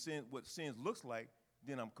 And what sin looks like,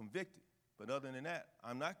 then I'm convicted. But other than that,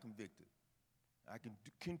 I'm not convicted. I can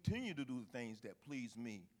continue to do the things that please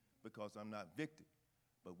me because I'm not victim.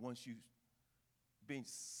 But once you being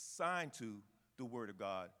signed to the word of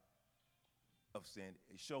God of sin,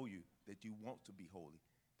 it shows you that you want to be holy,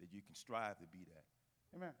 that you can strive to be that.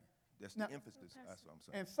 Amen. That's Now- the emphasis. That's what I'm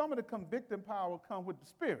saying. And some of the convicting power come with the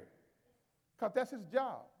Spirit, because that's his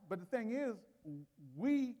job. But the thing is,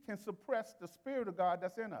 we can suppress the Spirit of God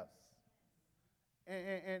that's in us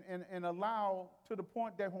and allow to the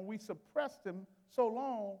point that when we suppress him so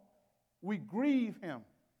long, we grieve him.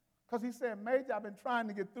 Because he said, Major, I've been trying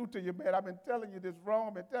to get through to you, man. I've been telling you this wrong.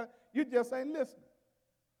 I've been telling you, just ain't listening.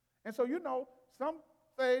 And so, some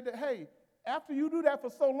say that, hey, after you do that for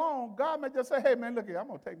so long, God may just say, hey, man, look here, I'm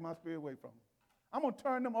going to take my spirit away from them. I'm going to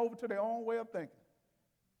turn them over to their own way of thinking.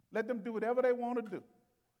 Let them do whatever they want to do.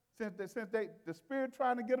 Since the Spirit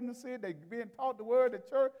trying to get them to see it, they being taught the word at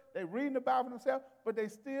church, they reading the Bible themselves, but they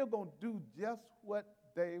still going to do just what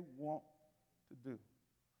they want to do.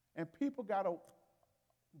 And people got to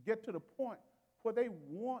get to the point where they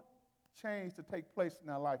want change to take place in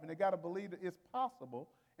their life, and they got to believe that it's possible.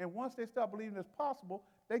 And once they start believing it's possible,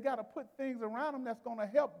 they got to put things around them that's going to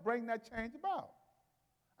help bring that change about.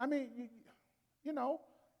 I mean, you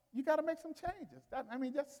got to make some changes.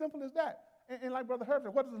 Just simple as that. And like Brother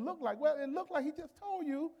Herbert, what does it look like? Well, it looked like he just told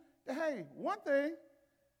you that, hey, one thing,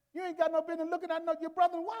 you ain't got no business looking at your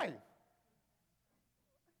brother's wife.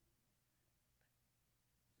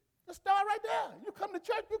 Just start right there. You come to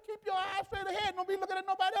church, you keep your eyes straight ahead, don't be looking at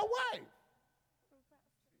nobody else's wife.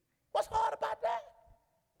 What's hard about that?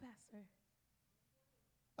 Pastor.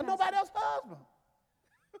 Or nobody else's husband.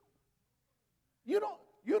 You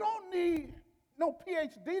don't need no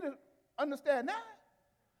PhD to understand that.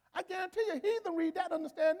 I guarantee you, heathen read that,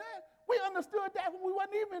 understand that. We understood that when we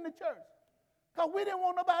wasn't even in the church, because we didn't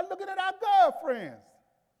want nobody looking at our girlfriends.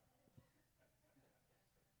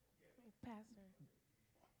 Pastor.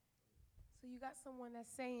 So you got someone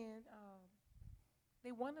that's saying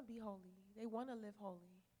they want to be holy. They want to live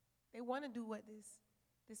holy. They want to do what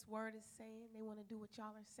this word is saying. They want to do what y'all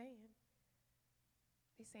are saying.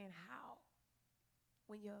 They're saying how?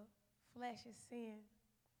 When your flesh is saying,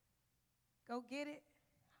 go get it.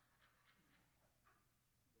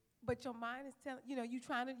 But your mind is telling,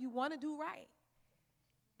 you want to do right.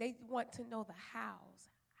 They want to know the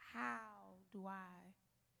hows. How do I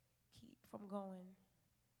keep from going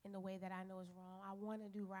in the way that I know is wrong? I want to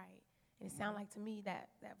do right. And it sounds like to me that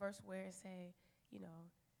verse where it say,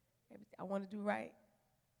 I want to do right.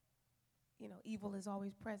 Evil is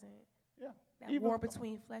always present. Yeah. That war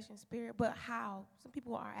between flesh and spirit. But how? Some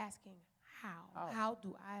people are asking, how? How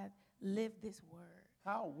do I live this word?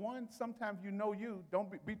 How? One, sometimes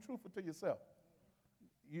don't be truthful to yourself.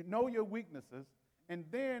 You know your weaknesses, and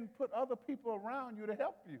then put other people around you to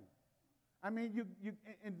help you. And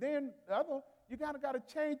then the other, you got to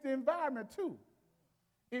change the environment too.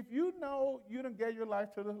 If you know you done gave your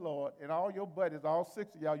life to the Lord, and all your buddies, all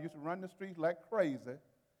 6 of y'all used to run the streets like crazy,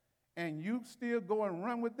 and you still go and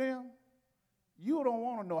run with them, you don't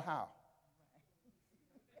want to know how.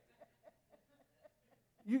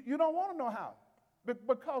 You don't want to know how.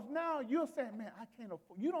 Because now you're saying, man, I can't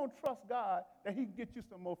afford. You don't trust God that he can get you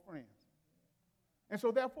some more friends. And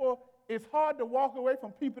so therefore, it's hard to walk away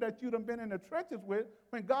from people that you've been in the trenches with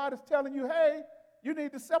when God is telling you, hey, you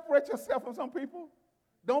need to separate yourself from some people.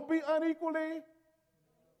 Don't be unequally.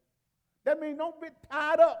 That means don't be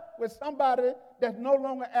tied up with somebody that no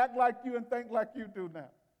longer act like you and think like you do now.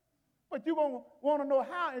 But you're going to want to know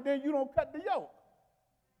how, and then you don't cut the yoke.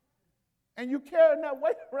 And you carrying that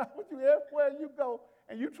weight around with you everywhere you go,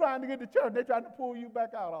 and you trying to get to church, and they trying to pull you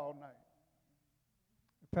back out all night.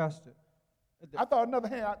 Pastor. I thought another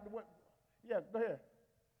hand. Yeah, go ahead.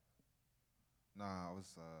 Nah, I was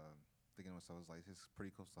thinking to myself, it's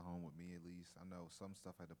pretty close to home with me at least. I know some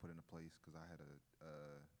stuff I had to put into place because I had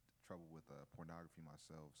trouble with pornography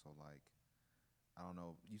myself. So I don't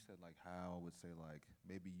know. You said how I would say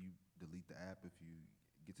maybe you delete the app if you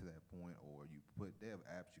get to that point, or they have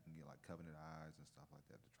apps you can get Covenant Eyes and stuff like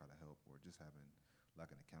that to try to help, or just having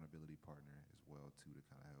an accountability partner as well too to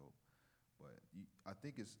kind of help. But I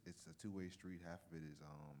think it's a two-way street. Half of it is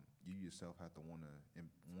you yourself have to want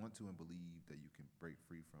to and believe that you can break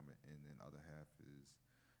free from it, and then the other half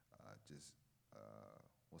is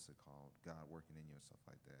what's it called? God working in you and stuff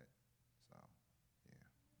like that. So,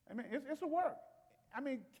 yeah. I mean, it's a work. I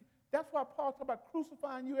mean, that's why Paul talks about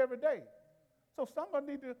crucifying you every day. So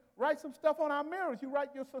somebody need to write some stuff on our mirrors. You write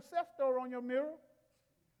your success story on your mirror.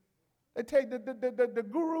 They take the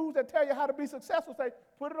gurus that tell you how to be successful, say,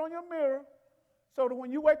 put it on your mirror so that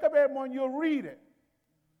when you wake up every morning, you'll read it.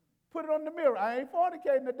 Put it on the mirror. I ain't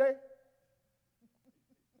fornicating today.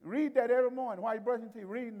 Read that every morning while you're brushing your teeth,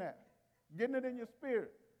 reading that. Getting it in your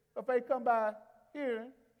spirit. So faith come by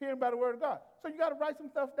hearing by the word of God. So you got to write some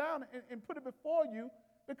stuff down and put it before you,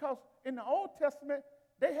 because in the Old Testament,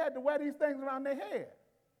 they had to wear these things around their head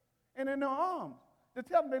and in their arms to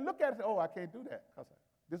tell them, they look at it and say, oh, I can't do that because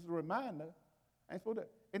this is a reminder. I ain't supposed to.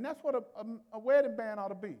 And that's what a wedding band ought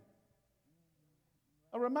to be.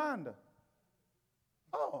 A reminder.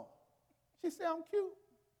 Oh, she said I'm cute,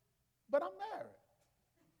 but I'm married.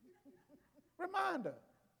 Reminder.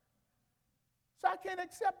 So I can't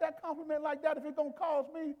accept that compliment like that if it's going to cause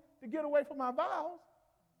me to get away from my vows.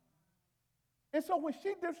 And so when she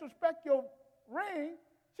disrespects your ring,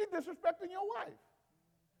 she's disrespecting your wife.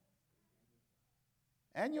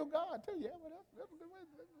 And your God, too. Yeah, well, that's a good way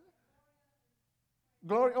to do it.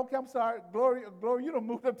 Glory, okay, I'm sorry. Glory, you don't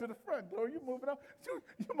move up to the front. Glory, you moving up.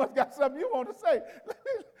 You must got something you want to say.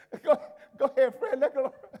 Go ahead, Fred. Let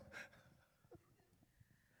go.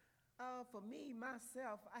 For me,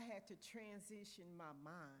 myself, I had to transition my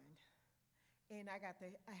mind. And I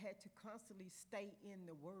had to constantly stay in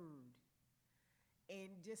the Word. And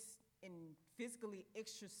physically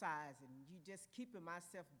exercising, just keeping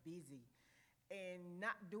myself busy and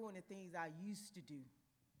not doing the things I used to do.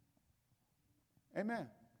 Amen.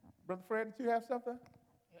 Brother Fred, did you have something?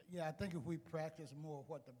 Yeah, I think if we practice more of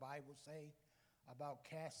what the Bible say about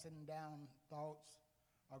casting down thoughts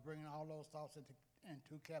or bringing all those thoughts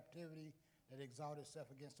into captivity that exalt itself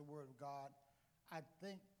against the word of God, I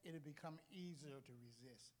think it'll become easier to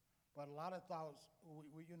resist. But a lot of thoughts,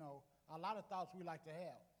 a lot of thoughts we like to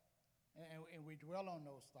have, and we dwell on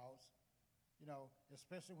those thoughts,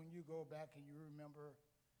 especially when you go back and you remember,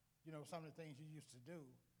 some of the things you used to do.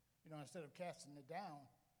 Instead of casting it down,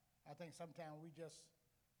 I think sometimes we just,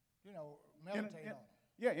 meditate on it.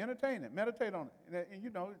 Yeah, entertain it, meditate on it. And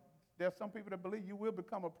there's some people that believe you will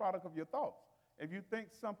become a product of your thoughts. If you think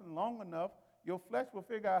something long enough, your flesh will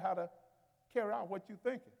figure out how to carry out what you're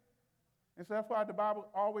thinking. And so that's why the Bible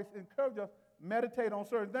always encourages us, meditate on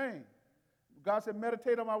certain things. God said,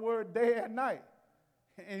 meditate on my word day and night.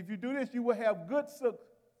 And if you do this, you will have good success.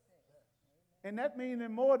 And that means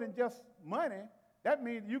more than just money. That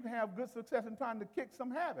means you can have good success in trying to kick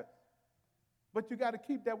some habits. But you got to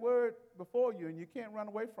keep that word before you, and you can't run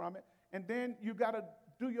away from it. And then you got to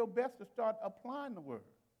do your best to start applying the word.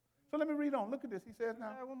 So let me read on. Look at this. He says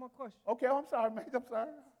now. I have one more question. Okay, I'm sorry, mate. I'm sorry.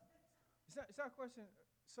 It's not a question.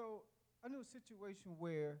 So I knew a situation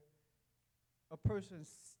where a person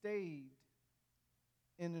stayed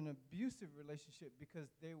in an abusive relationship because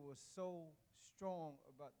they were so strong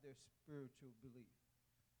about their spiritual belief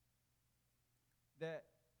that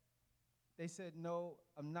they said, no,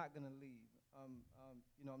 I'm not going to leave.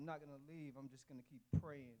 I'm not going to leave. I'm just going to keep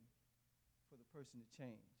praying for the person to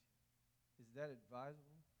change. Is that advisable?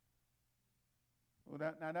 Well,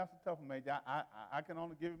 that's a tough one, Major. I can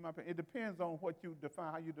only give you my opinion. It depends on what you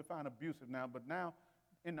define, how you define abusive now. But now,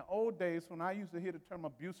 in the old days, when I used to hear the term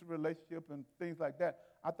abusive relationship and things like that,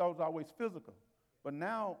 I thought it was always physical. But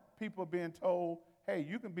now people are being told, hey,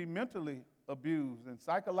 you can be mentally abused and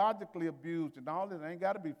psychologically abused and all this. It ain't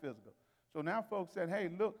got to be physical. So now folks saying, hey,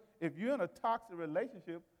 look, if you're in a toxic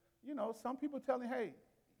relationship, some people telling, hey,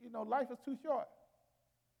 life is too short.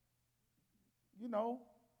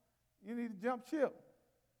 You need to jump ship.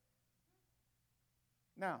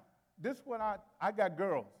 Now, this is what I got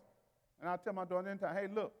girls. And I tell my daughter anytime, hey,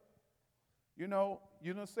 look, you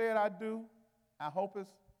done said I do. I hope it's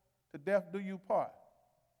to death do you part.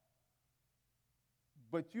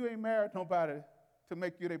 But you ain't married nobody to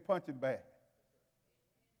make you their punching bag.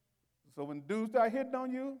 So when dudes start hitting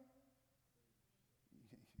on you,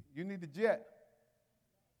 you need to jet.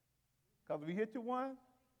 Because if he hit you once,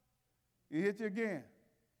 he hit you again.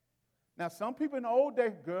 Now, some people in the old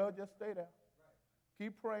days, girl, just stay there.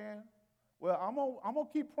 Keep praying. Well, I'm gonna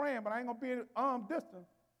keep praying, but I ain't going to be arm distant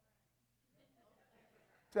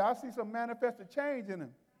till I see some manifested change in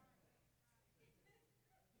him.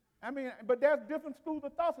 But there's different schools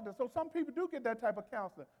of thoughts in this. So some people do get that type of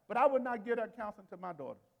counseling, but I would not give that counseling to my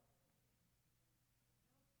daughters.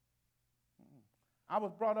 I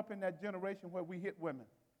was brought up in that generation where we hit women.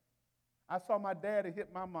 I saw my daddy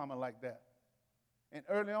hit my mama like that. And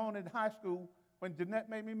early on in high school, when Jeanette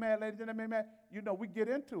made me mad, Lady Jeanette made me mad, we get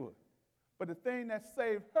into it. But the thing that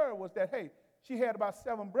saved her was that, hey, she had about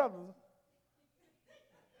 7 brothers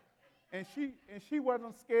and she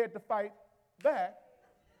wasn't scared to fight back.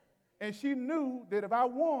 And she knew that if I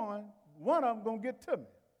won, one of them gonna get to me.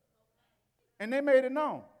 And they made it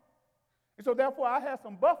known. And so therefore I had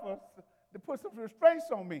some buffers to put some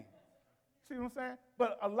restraints on me. See what I'm saying?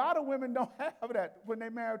 But a lot of women don't have that when they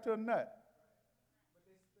married to a nut. But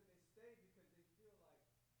they stay because they feel like,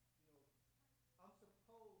 I'm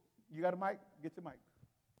supposed. You got a mic? Get your mic.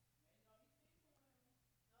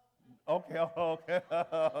 Okay.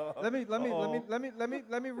 Let me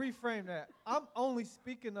reframe that. I'm only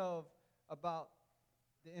speaking about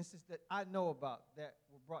the instance that I know about that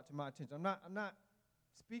were brought to my attention. I'm not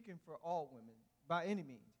speaking for all women by any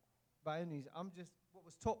means. By any means. I'm just what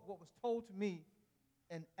was told to me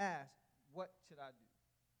and asked, what should I do?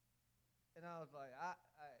 And I was like, I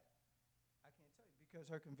can't tell you, because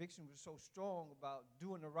her conviction was so strong about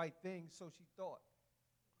doing the right thing, so she thought.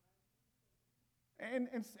 And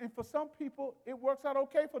for some people, it works out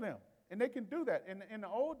okay for them. And they can do that. In the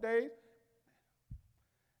old days,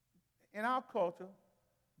 in our culture,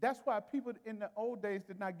 that's why people in the old days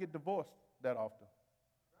did not get divorced that often.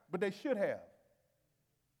 But they should have.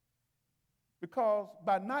 Because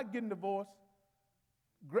by not getting divorced,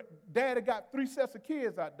 Daddy got 3 sets of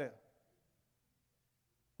kids out there.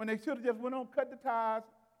 When they should have just went on, cut the ties,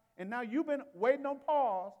 and now you've been waiting on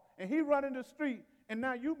pause, and he running the street, and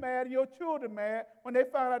now you mad and your children mad when they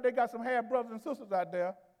find out they got some half brothers and sisters out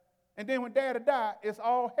there. And then when Daddy died, it's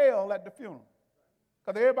all hell at the funeral.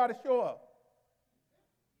 Because everybody show up.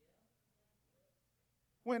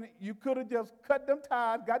 When you could have just cut them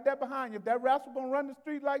ties, got that behind you. If that rascal going to run the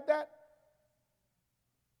street like that.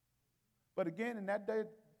 But again, in that day,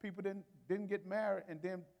 people didn't get married and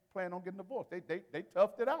then plan on getting divorced. They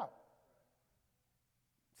toughed it out.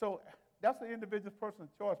 So that's the individual person's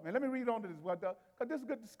choice, man. Let me read on to this, because this is a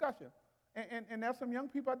good discussion. And there's some young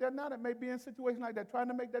people out there now that may be in situations like that, trying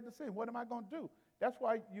to make that decision. What am I going to do? That's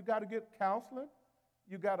why you got to get counseling.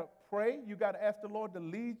 You got to pray. You got to ask the Lord to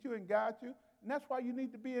lead you and guide you. And that's why you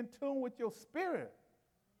need to be in tune with your spirit.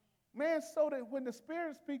 Man, so that when the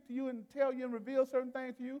Spirit speaks to you and tell you and reveal certain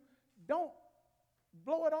things to you, don't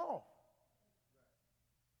blow it off.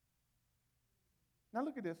 Now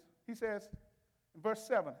look at this. He says, in verse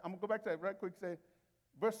 7, I'm going to go back to that right quick. Say,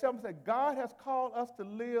 verse 7 says, God has called us to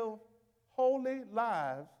live holy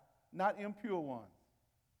lives, not impure ones.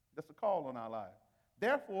 That's a call on our lives.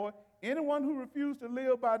 Therefore, anyone who refuses to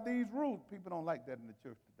live by these rules, people don't like that in the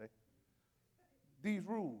church today. These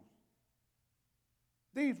rules.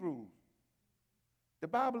 These rules. The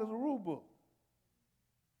Bible is a rule book.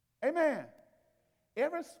 Amen.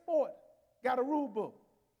 Every sport got a rule book.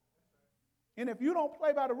 And if you don't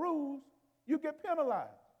play by the rules, you get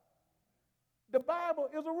penalized. The Bible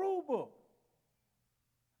is a rule book.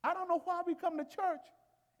 I don't know why we come to church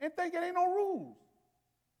and think it ain't no rules.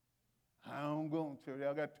 I don't go to church.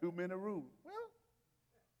 I got too many rules. Well,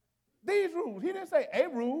 these rules. He didn't say a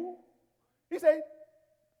rule. He said,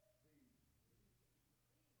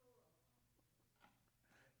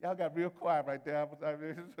 y'all got real quiet right there.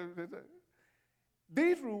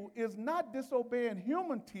 These rules is not disobeying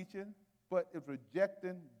human teaching, but is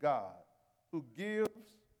rejecting God, who gives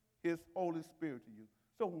his Holy Spirit to you.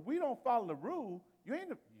 So when we don't follow the rule, you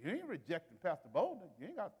ain't rejecting Pastor Bolden. You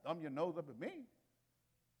ain't got to thumb your nose up at me.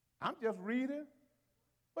 I'm just reading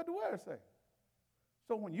what the Word say.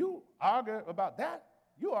 So when you argue about that,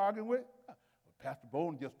 you're arguing with, well, Pastor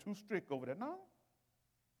Bolden just too strict over there. No.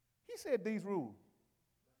 He said these rules.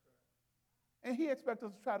 And he expects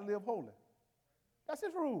us to try to live holy. That's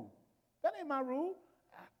his rule. That ain't my rule.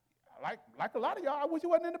 Like a lot of y'all, I wish it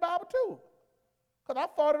wasn't in the Bible too. Because I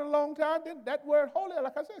fought it a long time. Then that word holy,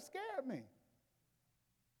 like I said, scared me.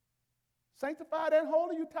 Sanctified and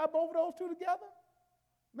holy, you tie both of those two together?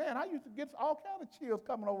 Man, I used to get all kinds of chills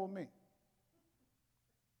coming over me.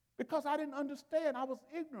 Because I didn't understand. I was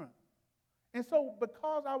ignorant. And so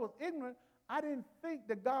because I was ignorant, I didn't think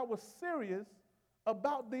that God was serious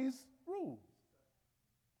about these rules.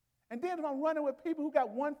 And then if I'm running with people who got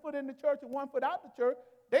one foot in the church and one foot out the church,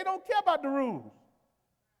 they don't care about the rules.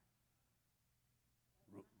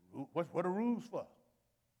 What are rules for?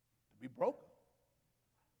 To be broken.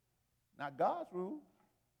 Not God's rules.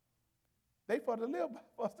 They for us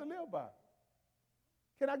to live by.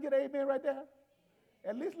 Can I get an amen right there?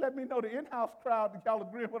 At least let me know the in-house crowd that y'all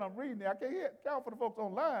agree with what I'm reading there. I can't count for the folks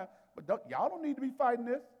online, but y'all don't need to be fighting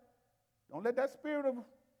this. Don't let that spirit of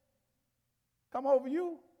come over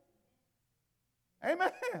you.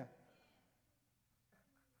 Amen.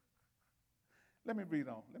 Let me read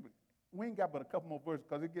on. We ain't got but a couple more verses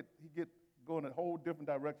because he get going a whole different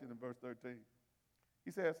direction in verse 13.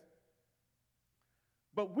 He says,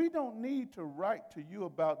 But we don't need to write to you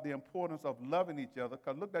about the importance of loving each other,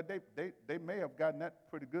 because look, that they may have gotten that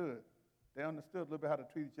pretty good. They understood a little bit how to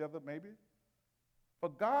treat each other, maybe.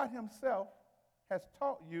 But God himself has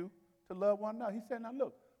taught you to love one another. He said, now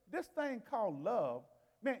look, this thing called love,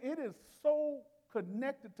 man, it is so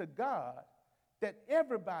connected to God that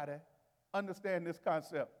everybody understands this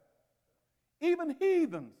concept. Even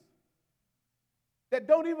heathens that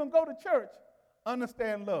don't even go to church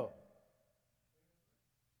understand love.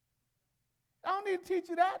 I don't need to teach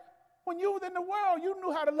you that. When you was in the world, you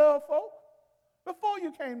knew how to love folk before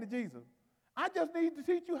you came to Jesus. I just need to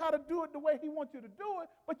teach you how to do it the way he wants you to do it,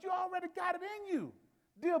 but you already got it in you.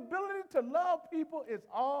 The ability to love people is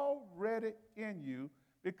already in you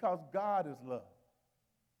because God is love.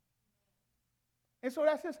 And so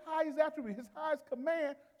that's his highest attribute, his highest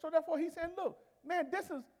command. So therefore he said, look, man,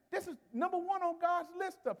 this is number one on God's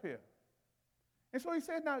list up here. And so he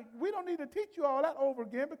said, now, we don't need to teach you all that over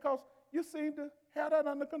again because you seem to have that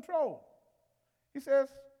under control. He says,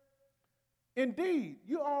 indeed,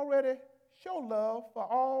 you already show love for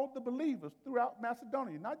all the believers throughout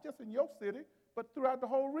Macedonia, not just in your city, but throughout the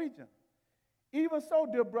whole region. Even so,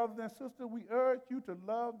 dear brothers and sisters, we urge you to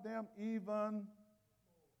love them even.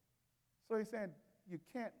 So he's saying you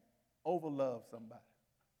can't overlove somebody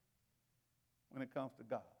when it comes to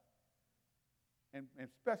God. And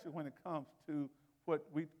especially when it comes to what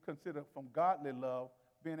we consider from godly love,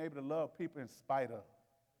 being able to love people in spite of.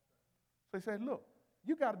 So he said, look,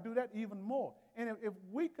 you got to do that even more. And if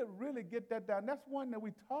we could really get that down, that's one that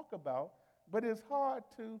we talk about, but it's hard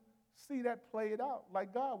to see that played out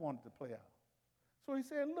like God wanted to play out. So he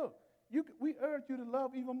said, look, we urge you to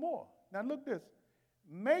love even more. Now look this.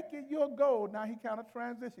 Make it your goal. Now he kind of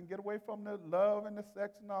transitioned, get away from the love and the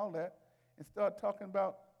sex and all that, and start talking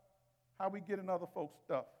about how we get in other folks'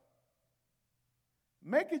 stuff.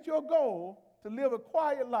 Make it your goal to live a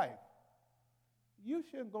quiet life. You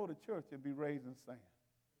shouldn't go to church and be raised in sin.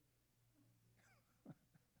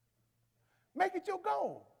 Make it your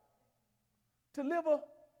goal to live a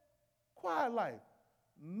quiet life,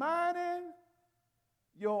 minding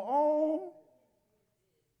your own.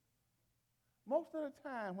 Most of the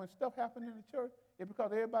time when stuff happens in the church, it's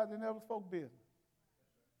because everybody's in other folks' business.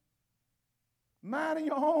 Minding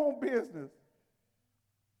your own business.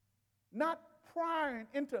 Not prying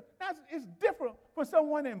into, it's different when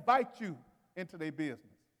someone invites you into their business.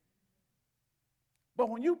 But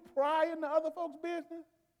when you pry into other folks' business,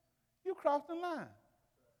 you cross the line.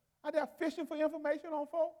 Are they fishing for information on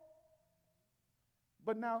folks?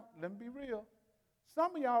 But now, let me be real.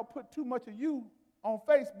 Some of y'all put too much of you on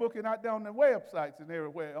Facebook and out there on the websites and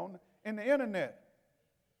everywhere, in the internet.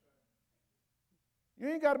 You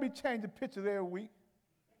ain't got to be changing pictures every week.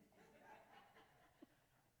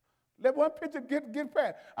 Let one picture get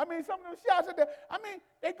past. I mean, some of them shots out there,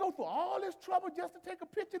 they go through all this trouble just to take a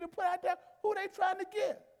picture to put out there. Who they trying to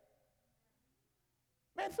get?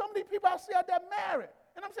 Man, some of these people I see out there married.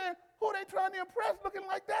 And I'm saying, who they trying to impress looking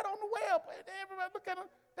like that on the web? Everybody look at them.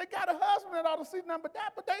 They got a husband that ought to see nothing but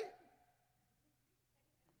that, but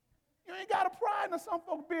you ain't got to pry into some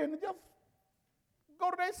folks' business. Just go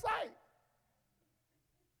to their site.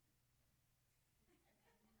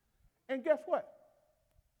 And guess what?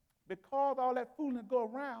 Because all that fooling go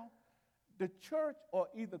around, the church or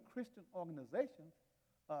either Christian organizations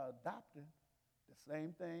are adopting the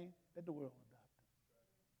same thing that the world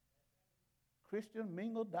adopted.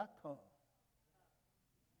 ChristianMingle.com.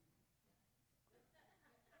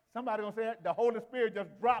 Somebody gonna say the Holy Spirit just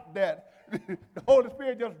dropped that. The Holy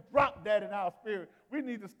Spirit just dropped that in our spirit. We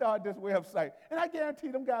need to start this website. And I guarantee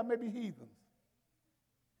them guys may be heathens.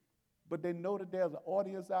 But they know that there's an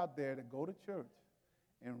audience out there that go to church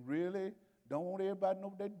and really don't want everybody to know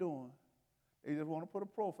what they're doing. They just want to put a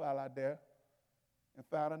profile out there and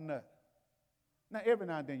find a nut. Now, every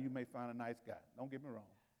now and then you may find a nice guy. Don't get me wrong.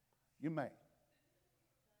 You may.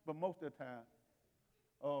 But most of the time,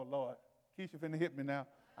 oh, Lord, Keisha finna hit me now.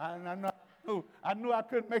 I knew I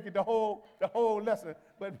couldn't make it the whole lesson.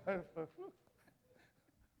 But I'm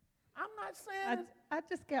not saying I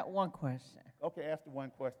just got one question. Okay, ask the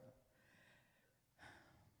one question.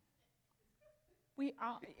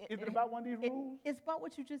 Is it about one of these rules? It's about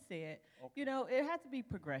what you just said. Okay. You know, it has to be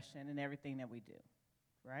progression in everything that we do,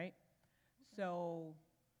 right? So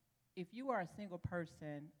if you are a single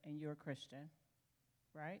person and you're a Christian,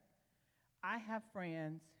 right? I have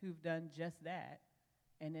friends who've done just that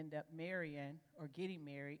and end up marrying or getting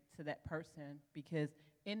married to that person because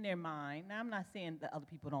in their mind, now I'm not saying that other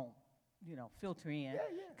people don't, filter in,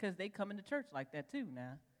 because they come into church like that too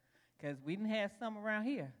now, because we didn't have some around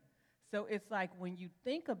here. So it's like when you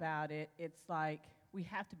think about it, it's like we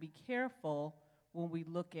have to be careful when we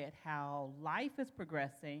look at how life is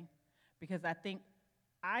progressing, because I think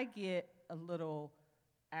I get a little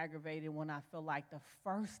aggravated when I feel like the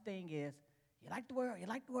first thing is, you like the world, you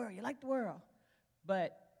like the world, you like the world.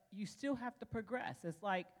 But you still have to progress. It's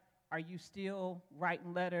like, are you still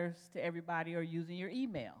writing letters to everybody or using your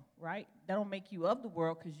email, right? That don't make you of the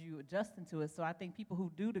world because you adjusting to it. So I think people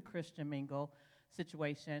who do the Christian mingle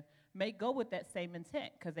situation may go with that same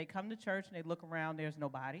intent because they come to church and they look around, there's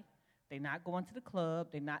nobody. They're not going to the club,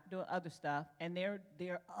 they're not doing other stuff, and there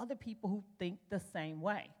are other people who think the same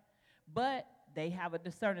way. But they have a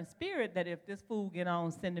discerning spirit that if this fool get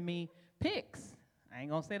on sending me pics, I ain't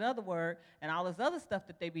gonna say the other word, and all this other stuff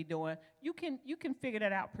that they be doing, you can figure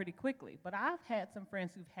that out pretty quickly. But I've had some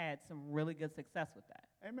friends who've had some really good success with that.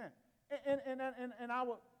 Amen. And I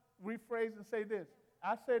would rephrase and say this.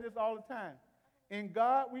 I say this all the time. In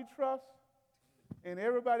God we trust, and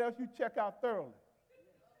everybody else you check out thoroughly.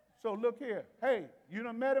 So look here. Hey, you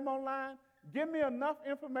done met him online? Give me enough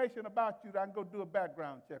information about you that I can go do a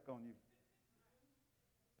background check on you.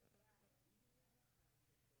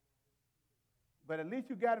 But at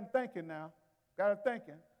least you got him thinking now. Got him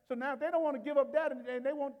thinking. So now they don't want to give up that and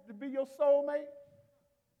they want to be your soulmate,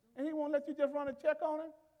 and he won't let you just run a check on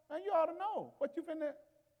him, man, you ought to know what you finna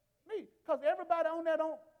meet. Because everybody on there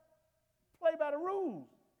don't play by the rules.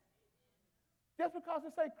 Just because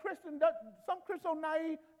they say Christian, some Christians so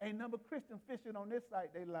naive, ain't number Christian fishing on this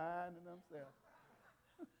site, they lying to themselves.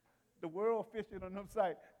 The world fishing on them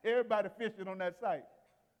site. Everybody fishing on that site.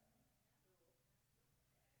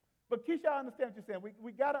 But Keisha, I understand what you're saying.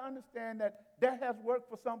 We got to understand that has worked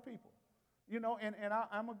for some people. You know, and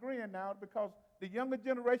I'm agreeing now because the younger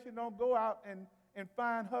generation don't go out and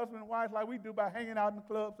find husband and wives like we do by hanging out in the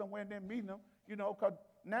club somewhere and then meeting them, you know, because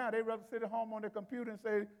now they rather sit at home on their computer and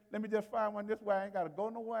say, let me just find one this way. I ain't got to go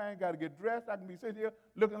nowhere. I ain't got to get dressed. I can be sitting here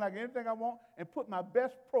looking like anything I want and put my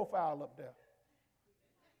best profile up there.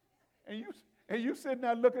 And you sitting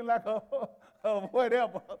there looking like a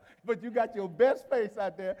whatever, but you got your best face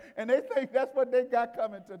out there, and they think that's what they got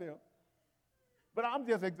coming to them. But I'm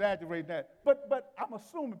just exaggerating that. But I'm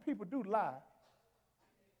assuming people do lie.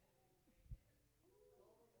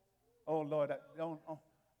 Oh Lord,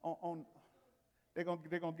 they're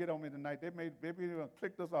gonna get on me tonight. They be gonna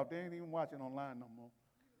click this off. They ain't even watching online no more.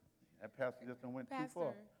 That pastor just went too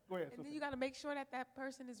far. Go ahead. And then you got to make sure that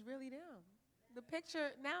person is really them. The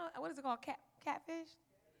picture now, what is it called? Catfish?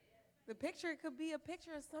 The picture could be a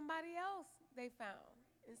picture of somebody else they found.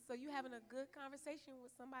 And so you having a good conversation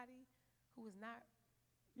with somebody who is not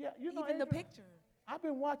even the picture. I've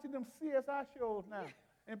been watching them CSI shows now,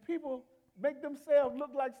 and people make themselves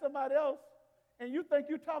look like somebody else, and you think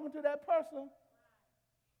you're talking to that person.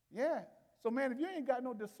 Yeah. So, man, if you ain't got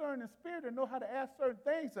no discerning spirit and know how to ask certain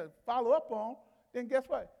things to follow up on, then guess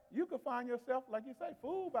what? You could find yourself, like you say,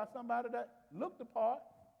 fooled by somebody that looked the part.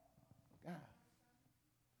 God.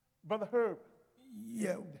 Brother Herb.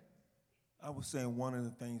 Yeah. I was saying one of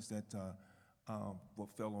the things that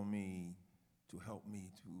what fell on me to help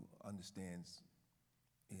me to understand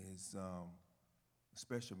is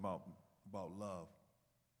especially about love.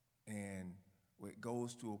 And it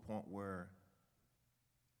goes to a point where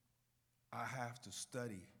I have to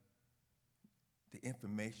study the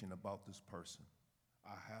information about this person.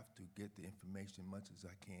 I have to get the information much as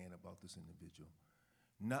I can about this individual.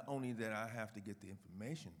 Not only that I have to get the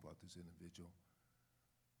information about this individual,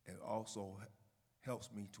 it also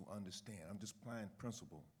helps me to understand. I'm just applying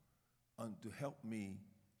principle to help me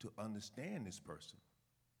to understand this person.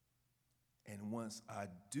 And once I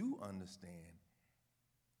do understand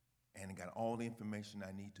and got all the information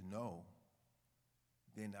I need to know,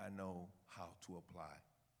 then I know how to apply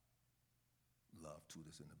love to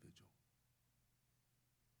this individual.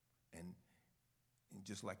 And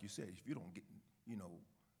just like you said, if you don't get,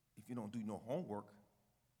 if you don't do no homework,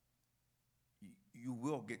 you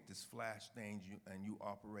will get this flash thing and you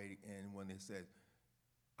operate in when it says,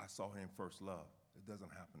 I saw her in first love. It doesn't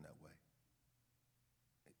happen that way.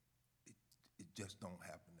 It just don't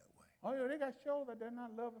happen that way. Oh, yeah, they got shows that they're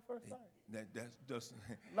not love at first sight. That's just...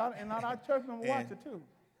 And a lot of church members watch it, too.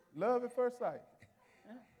 Love at first sight.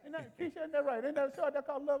 Keisha, isn't that right? Ain't that a show that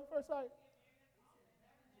called Love at First Sight?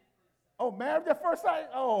 Oh, Marriage at First Sight?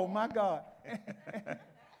 Oh, my God.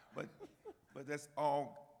 But that's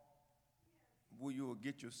all where you will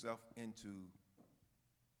get yourself into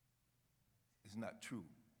is not true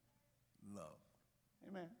love.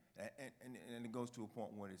 Amen. And it goes to a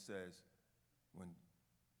point where it says,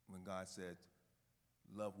 when God said,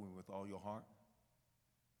 love me with all your heart,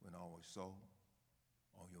 with all your soul,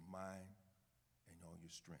 all your mind, and all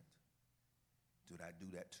your strength. Did I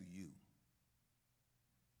do that to you?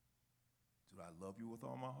 Do I love you with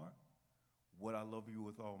all my heart? Would I love you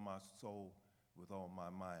with all my soul, with all my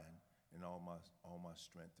mind, and all my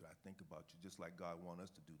strength? Do I think about you just like God wants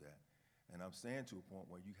us to do that? And I'm saying to a point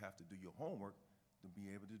where you have to do your homework to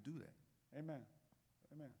be able to do that. Amen.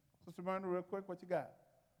 Amen. Sister Myrna, real quick, what you got?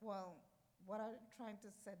 Well, what I'm trying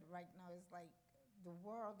to say right now is like the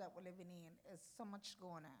world that we're living in is so much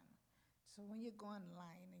going on. So when you go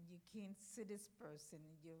online and you can't see this person,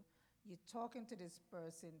 you're talking to this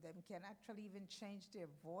person, them can actually even change their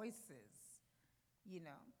voices, you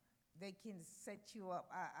know. They can set you up.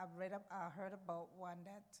 I heard about one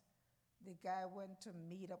that the guy went to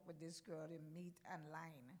meet up with this girl and meet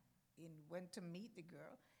online and went to meet the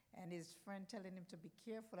girl, and his friend telling him to be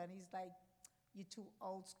careful, and he's like, you're too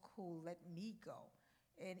old school, let me go.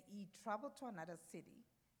 And he traveled to another city,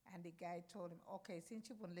 and the guy told him, okay, since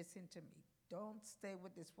you won't listen to me, don't stay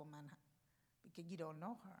with this woman because you don't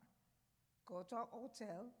know her. Go to a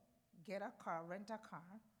hotel, get a car, rent a car,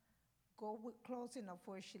 go close enough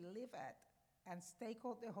where she live at, and stake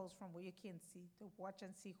out the house from where you can see to watch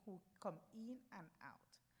and see who come in and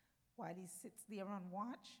out. While he sits there and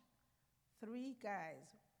watch, 3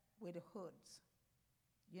 guys with hoods,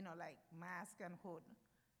 you know, like mask and hood,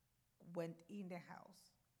 went in the house.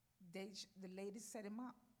 The lady set him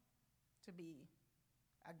up to be,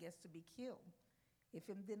 I guess, to be killed. If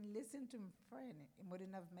he didn't listen to his friend, he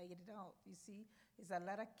wouldn't have made it out. You see, there's a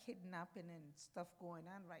lot of kidnapping and stuff going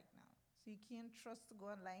on right now. So you can't trust to go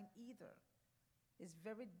online either. It's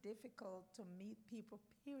very difficult to meet people,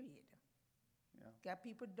 period. Yeah.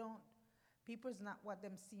 People's not what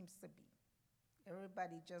them seems to be.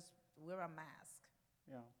 Everybody just wear a mask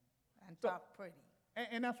Yeah. and So- talk pretty.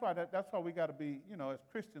 And that's why that's why we got to be, you know, as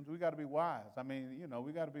Christians, we got to be wise. I mean, you know,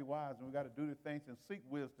 we got to be wise, and we got to do the things and seek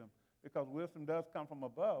wisdom, because wisdom does come from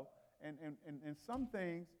above. And some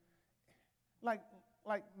things, like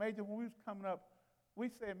Major, when we was coming up, we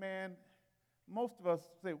said, man, most of us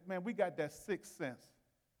say, man, we got that sixth sense.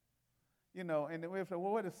 You know, and then we say,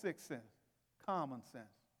 well, what is sixth sense? Common sense.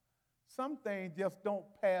 Some things just don't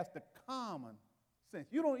pass the common sense.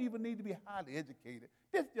 You don't even need to be highly educated.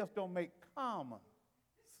 This just don't make common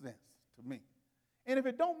sense to me. And if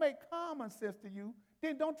it don't make common sense to you,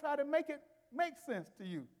 then don't try to make it make sense to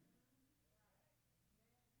you.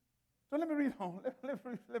 So let me read on. Let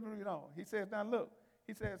me read on. He says, now look,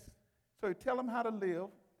 he says, so you tell them how to live,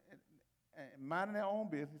 and minding their own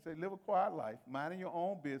business. He said, live a quiet life, minding your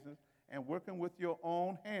own business, and working with your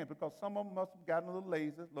own hands, because some of them must have gotten a little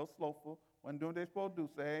lazy, a little slowful, wasn't doing what they're supposed to do.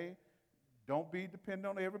 Say, hey, don't be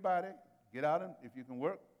dependent on everybody. Get out and, if you can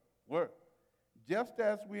work, work. Just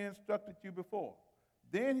as we instructed you before.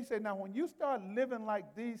 Then he said, now when you start living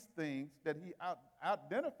like these things that he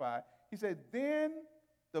identified, he said, then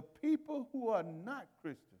the people who are not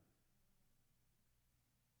Christians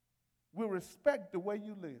will respect the way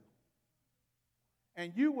you live.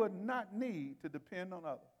 And you will not need to depend on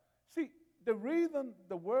others. See, the reason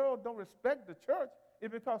the world don't respect the church is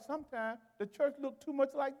because sometimes the church look too much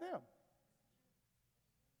like them.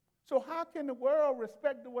 So how can the world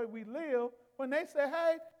respect the way we live when they say,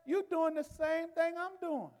 hey, you're doing the same thing I'm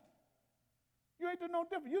doing? You ain't doing no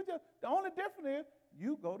different. The only difference is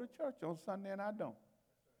you go to church on Sunday and I don't.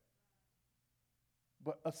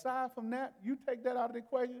 But aside from that, you take that out of the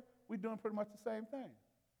equation, we're doing pretty much the same thing.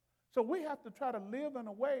 So we have to try to live in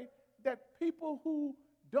a way that people who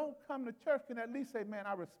don't come to church can at least say, man,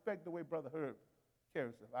 I respect the way Brother Herb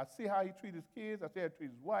carries himself. I see how he treats his kids. I see how he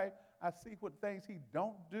treats his wife. I see what things he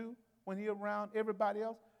don't do when he's around everybody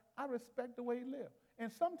else. I respect the way he lives.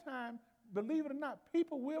 And sometimes, believe it or not,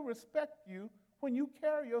 people will respect you when you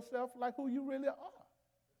carry yourself like who you really are.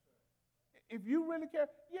 If you really care,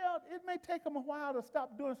 yeah, it may take them a while to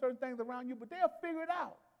stop doing certain things around you, but they'll figure it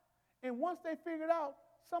out. And once they figure it out,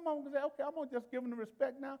 some of them can say, okay, I'm going to just give them the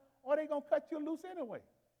respect now, or they're going to cut you loose anyway.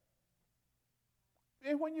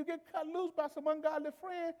 And when you get cut loose by some ungodly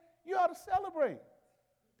friend, you ought to celebrate.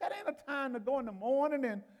 That ain't a time to go in the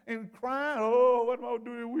morning and crying, oh, what am I going to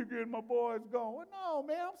do this weekend? My boy's gone. Well, no,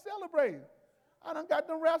 man, I'm celebrating. I done got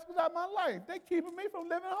them rascals out of my life. They keeping me from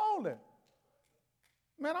living holy.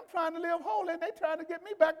 Man, I'm trying to live holy, and they trying to get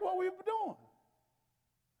me back to what we were doing.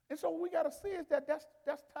 And so what we got to see is that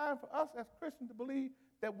that's time for us as Christians to believe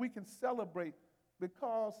that we can celebrate,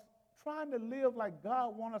 because trying to live like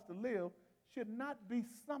God wants us to live should not be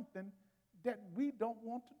something that we don't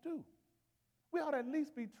want to do. We ought to at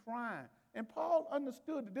least be trying. And Paul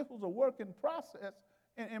understood that this was a work in process,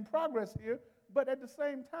 in progress here, but at the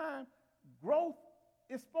same time, growth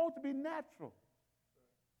is supposed to be natural.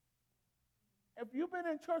 If you've been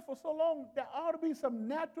in church for so long, there ought to be some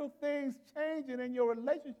natural things changing in your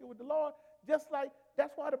relationship with the Lord, just like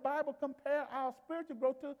the Bible compares our spiritual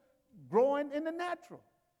growth to growing in the natural.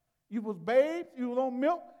 You was babes, you was on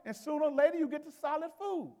milk, and sooner or later you get to solid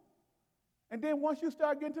food. And then once you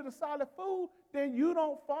start getting to the solid food, then you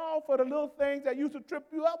don't fall for the little things that used to trip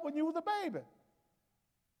you up when you was a baby.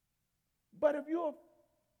 But if you're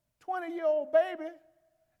a 20-year-old baby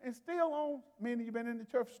and still on, meaning you've been in the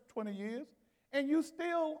church 20 years, and you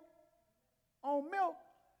still on milk,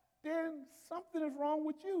 then something is wrong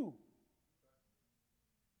with you.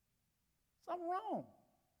 Something wrong.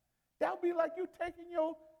 That would be like you taking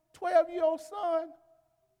your 12-year-old son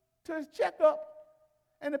to his checkup,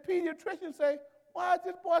 and the pediatrician say, why has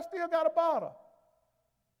this boy still got a bottle?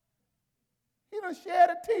 He done shed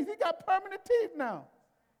a teeth. He got permanent teeth now.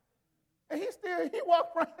 And he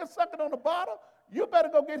walk around and sucking on the bottle. You better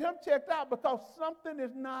go get him checked out because something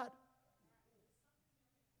is not.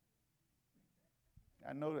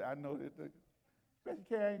 I know that. Especially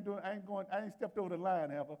Carrie I ain't stepped over the line,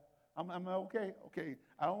 have I? I'm okay. Okay,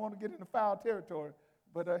 I don't want to get into foul territory,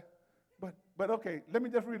 but okay. Let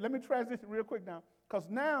me transition real quick now, because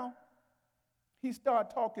now he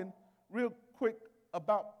started talking real quick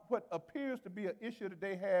about what appears to be an issue that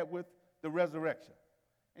they had with the resurrection.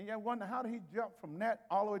 And you wonder, how did he jump from that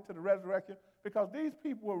all the way to the resurrection? Because these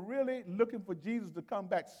people were really looking for Jesus to come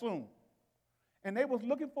back soon. And they was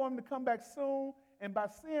looking for him to come back soon, and by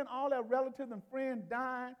seeing all their relatives and friends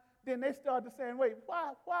dying, then they started saying, wait,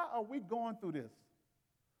 why are we going through this?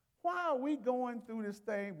 Why are we going through this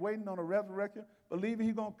thing, waiting on a resurrection, believing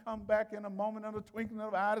he's going to come back in a moment of the twinkling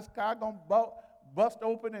of an eye, the sky going to bust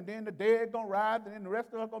open, and then the dead going to rise, and then the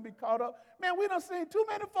rest of us going to be caught up? Man, we done seen too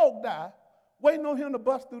many folk die waiting on him to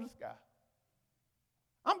bust through the sky.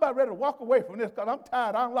 I'm about ready to walk away from this because I'm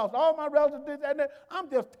tired. I lost all my relatives, this and that. I'm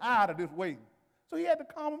just tired of this waiting. So he had to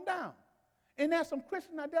calm them down. And there's some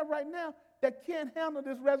Christians out there right now that can't handle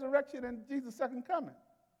this resurrection and Jesus' second coming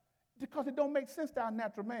because it don't make sense to our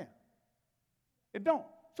natural man. It don't.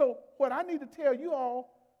 So what I need to tell you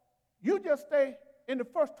all, you just stay in the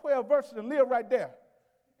first 12 verses and live right there.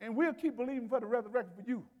 And we'll keep believing for the resurrection for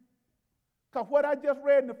you. Because what I just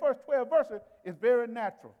read in the first 12 verses is very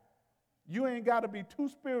natural. You ain't got to be too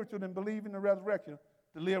spiritual than believe in the resurrection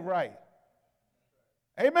to live right.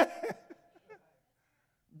 Amen?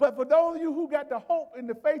 But for those of you who got the hope and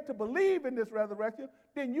the faith to believe in this resurrection,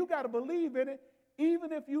 then you got to believe in it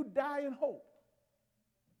even if you die in hope.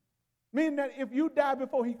 Meaning that if you die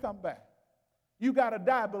before he come back, you got to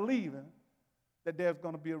die believing that there's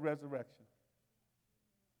going to be a resurrection.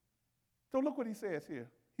 So look what he says here.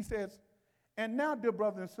 He says, and now, dear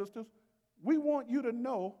brothers and sisters, we want you to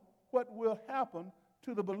know what will happen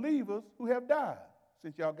to the believers who have died.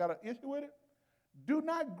 Since y'all got an issue with it, do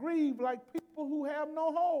not grieve like people who have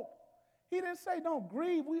no hope. He didn't say don't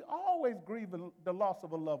grieve. We always grieve the loss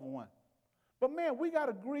of a loved one. But man, we got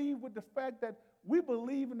to grieve with the fact that we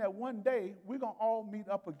believe in that one day we're going to all meet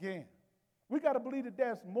up again. We got to believe that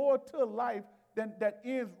there's more to life than that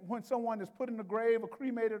ends when someone is put in the grave or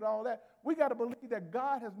cremated, all that. We got to believe that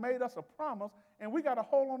God has made us a promise, and we got to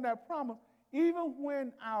hold on that promise even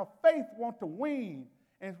when our faith wants to wane.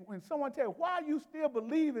 And when someone tells you, why are you still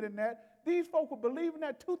believing in that? These folk were believing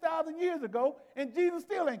that 2,000 years ago, and Jesus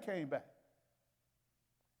still ain't came back.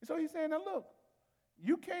 And so he's saying, now look,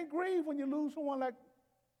 you can't grieve when you lose someone like,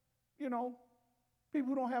 people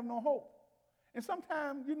who don't have no hope. And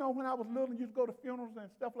sometimes, when I was little and used to go to funerals and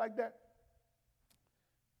stuff like that,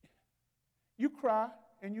 you cry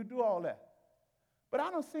and you do all that. But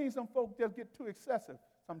I done seen some folk just get too excessive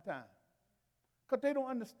sometimes because they don't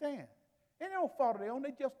understand. And they don't fault their own,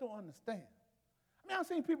 they just don't understand. I mean, I've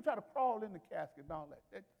seen people try to crawl in the casket and all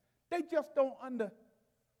that. They just don't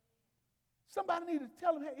Somebody needs to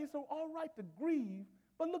tell them, hey, it's all right to grieve,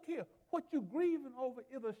 but look here, what you're grieving over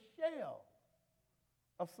is a shell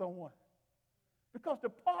of someone. Because the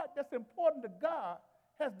part that's important to God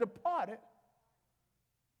has departed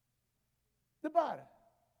the body.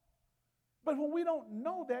 But when we don't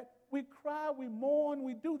know that, we cry, we mourn,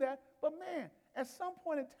 we do that. But man, at some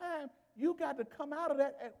point in time, you got to come out of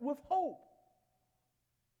that with hope.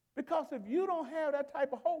 Because if you don't have that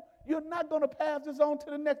type of hope, you're not going to pass this on to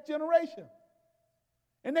the next generation.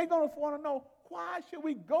 And they're going to want to know, why should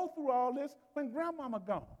we go through all this when grandmama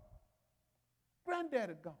gone?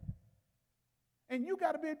 Granddaddy gone. And you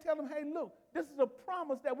got to be able to tell them, hey, look, this is a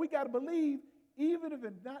promise that we got to believe even if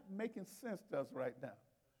it's not making sense to us right now.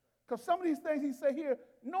 Because some of these things he said here,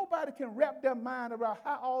 nobody can wrap their mind around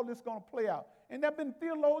how all this is going to play out. And there have been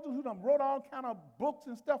theologians who done wrote all kind of books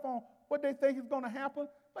and stuff on what they think is going to happen,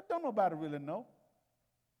 but don't nobody really know.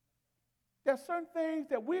 There's certain things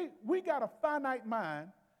that we got a finite mind,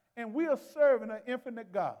 and we are serving an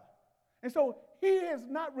infinite God. And so he has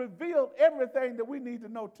not revealed everything that we need to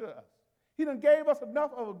know to us. He done gave us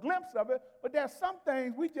enough of a glimpse of it, but there's some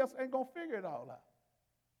things we just ain't going to figure it all out.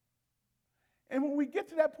 And when we get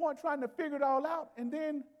to that point trying to figure it all out, and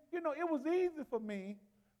then, it was easy for me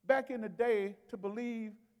back in the day to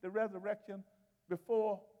believe the resurrection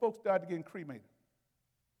before folks started getting cremated.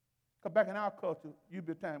 Because back in our culture, you'd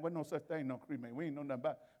be time, wasn't no such thing, no cremating. We ain't know nothing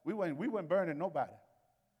about it. We weren't burning nobody.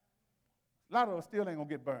 A lot of us still ain't going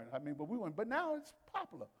to get burned. But we weren't. But now it's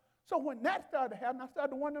popular. So when that started to happen, I started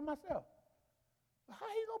to wonder myself, how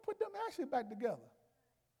he going to put them ashes back together?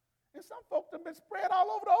 And some folks have been spread all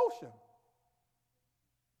over the ocean.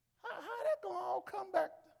 How that going to all come back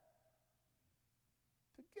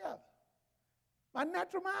together? My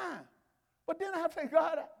natural mind. But then I have to say,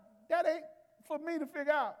 God, that ain't for me to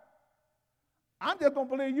figure out. I'm just going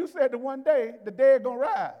to believe you said that one day the dead going to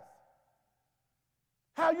rise.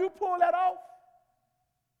 How you pull that off?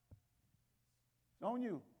 It's on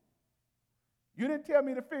you. You didn't tell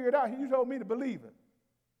me to figure it out. You told me to believe it.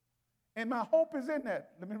 And my hope is in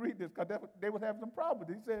that. Let me read this because they was having some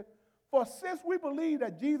problems. He said, for since we believe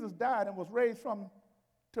that Jesus died and was raised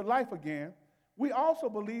to life again, we also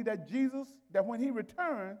believe that that when he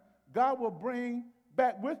returns, God will bring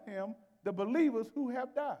back with him the believers who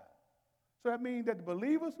have died. So that means that the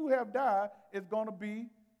believers who have died is going to be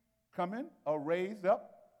coming or raised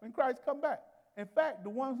up when Christ come back. In fact, the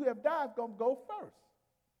ones who have died is going to go first.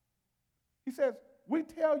 He says, we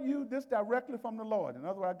tell you this directly from the Lord. In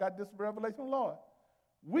other words, I got this revelation from the Lord.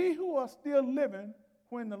 We who are still living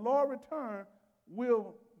when the Lord returns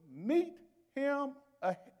will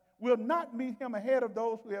not meet him ahead of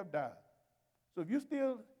those who have died. So if you're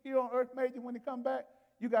still here on earth, Major, when he come back,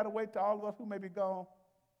 you got to wait till all of us who may be gone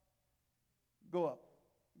go up.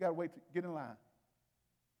 You got to wait to get in line.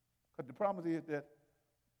 Because the promise is that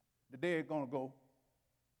the dead going to go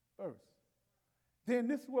first. Then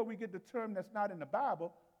this is where we get the term that's not in the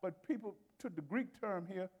Bible, but people took the Greek term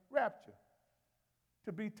here, rapture,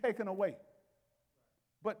 to be taken away.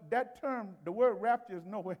 But that term, the word rapture is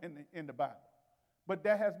nowhere in the Bible. But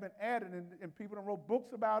that has been added, and people done wrote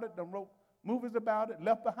books about it, done wrote movies about it,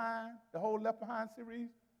 Left Behind, the whole Left Behind series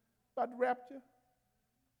about the rapture.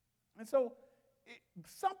 And so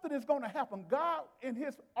something is going to happen. God, in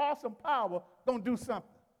his awesome power, going to do something.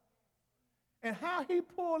 And how he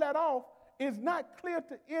pulled that off is not clear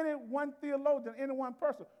to any one theologian, any one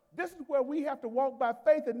person. This is where we have to walk by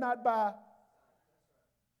faith and not by.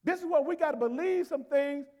 This is where we got to believe some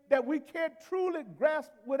things that we can't truly grasp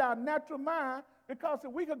with our natural mind, because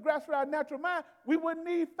if we could grasp with our natural mind, we wouldn't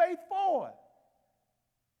need faith for it.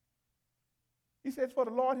 He says, for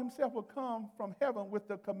the Lord himself will come from heaven with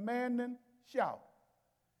the commanding shout,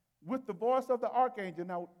 with the voice of the archangel.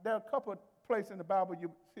 Now, there are a couple of places in the Bible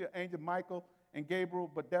you see Angel Michael and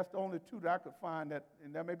Gabriel, but that's the only two that I could find, that,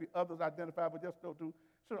 and there may be others identified, but just those two.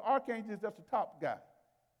 So the archangel is just the top guy.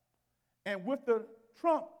 And with the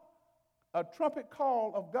a trumpet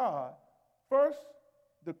call of God, first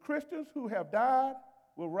the Christians who have died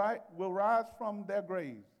will rise from their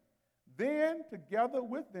graves. Then, together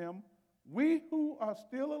with them, we who are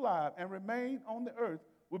still alive and remain on the earth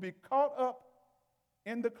will be caught up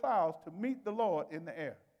in the clouds to meet the Lord in the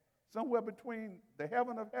air. Somewhere between the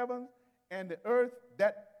heaven of heavens and the earth,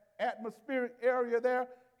 that atmospheric area there,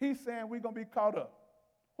 he's saying we're going to be caught up.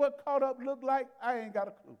 What caught up look like, I ain't got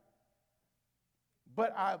a clue.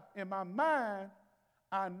 But in my mind,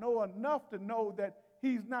 I know enough to know that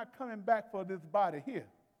he's not coming back for this body here.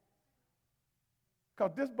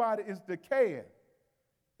 Because this body is decaying.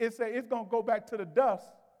 It's going to go back to the dust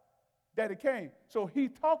that it came. So he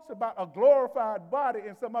talks about a glorified body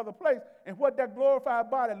in some other place, and what that glorified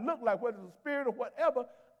body looked like, whether it's a spirit or whatever,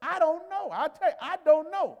 I don't know. I tell you, I don't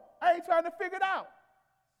know. I ain't trying to figure it out.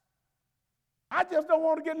 I just don't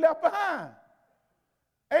want to get left behind.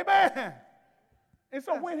 Amen. And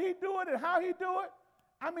so when he do it and how he do it,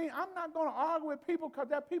 I mean, I'm not going to argue with people, because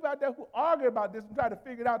there are people out there who argue about this and try to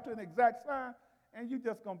figure it out to an exact science, and you're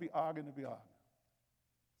just going to be arguing to be arguing.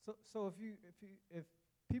 So if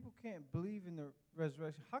people can't believe in the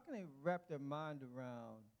resurrection, how can they wrap their mind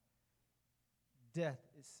around death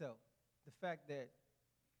itself? The fact that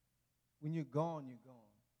when you're gone, you're gone.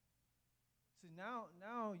 So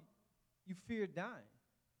now you fear dying.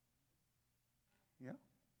 Yeah.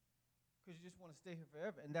 Because you just want to stay here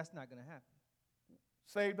forever, and that's not going to happen.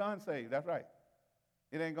 Saved or unsaved, that's right.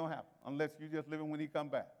 It ain't going to happen unless you're just living when he come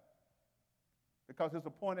back. Because it's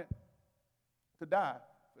appointed to die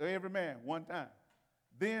for every man one time.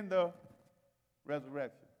 Then the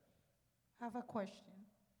resurrection. I have a question.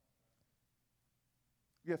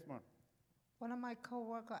 Yes, ma'am. One of my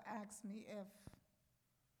coworkers asked me if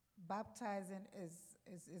baptizing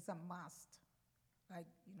is a must. Like,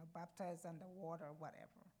 baptize under water or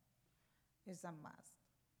whatever. It's a must.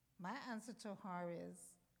 My answer to her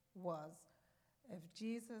was, if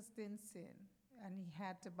Jesus didn't sin and he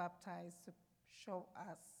had to baptize to show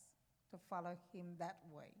us to follow him that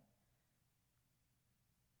way,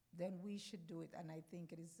 then we should do it, and I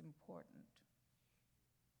think it is important.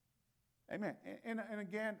 Amen. And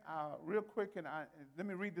again, real quick, let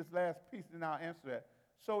me read this last piece, and I'll answer that.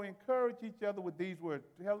 So encourage each other with these words,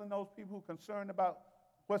 telling those people who are concerned about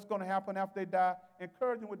what's going to happen after they die,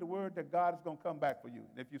 encourage them with the word that God is going to come back for you.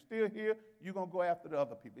 And if you're still here, you're going to go after the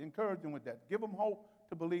other people. Encourage them with that. Give them hope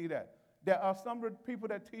to believe that. There are some people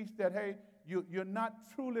that teach that, hey, you're not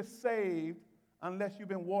truly saved unless you've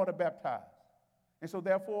been water baptized. And so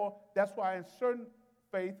therefore, that's why in certain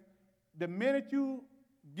faith, the minute you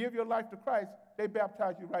give your life to Christ, they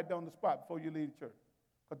baptize you right down the spot before you leave the church.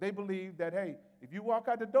 Because they believe that, hey, if you walk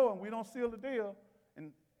out the door and we don't seal the deal,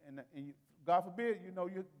 and God forbid,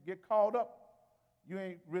 you get called up, you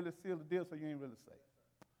ain't really sealed the deal, so you ain't really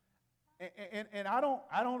saved. And I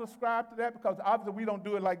don't ascribe to that because obviously we don't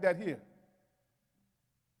do it like that here.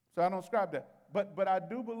 So I don't ascribe that. But I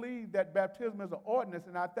do believe that baptism is an ordinance,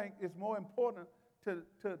 and I think it's more important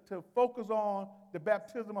to focus on the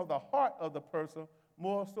baptism of the heart of the person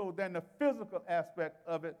more so than the physical aspect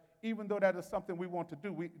of it, even though that is something we want to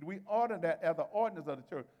do. We order that as an ordinance of the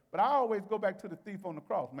church. But I always go back to the thief on the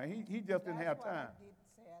cross, man. He just didn't have time.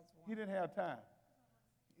 He didn't have time.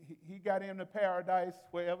 He got into paradise,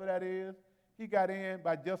 wherever that is. He got in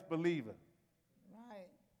by just believing. Right.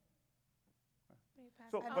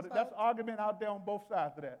 So, but that's argument out there on both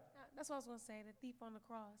sides of that. That's what I was going to say, the thief on the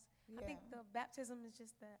cross. I Yeah. think the baptism is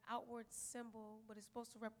just the outward symbol, but it's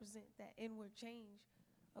supposed to represent that inward change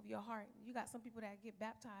of your heart. You got some people that get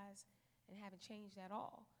baptized and haven't changed at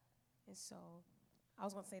all. And so I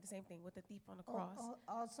was going to say the same thing with the thief on the cross.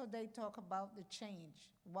 Also, they talk about the change.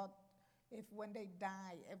 What if when they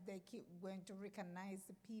die, if they keep going to recognize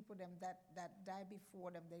the people that die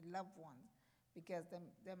before them, their loved ones, because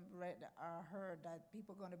them read or heard that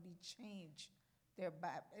people are going to be changed, their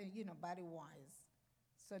body-wise.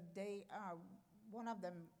 So they are, one of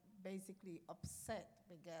them basically upset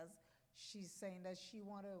because she's saying that she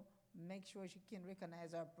want to make sure she can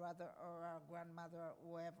recognize her brother or her grandmother or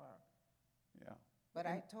whoever. Yeah. But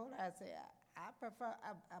I told her, I said, I prefer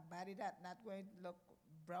a body that's not going to look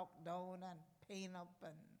broke down and pain up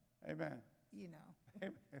and, Amen.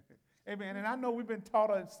 Amen. Amen. And I know we've been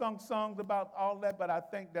taught and sung songs about all that, but I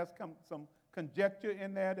think that's some conjecture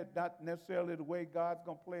in there that not necessarily the way God's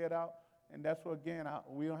going to play it out. And that's what, again,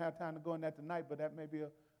 we don't have time to go in that tonight, but that may be a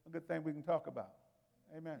good thing we can talk about.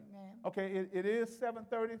 Amen. Amen. Okay, it is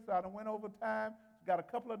 7:30, so I done went over time. Got a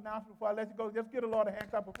couple of announcements before I let you go. Just give the Lord a hand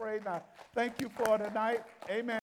clap of praise. Now, thank you for tonight. Amen.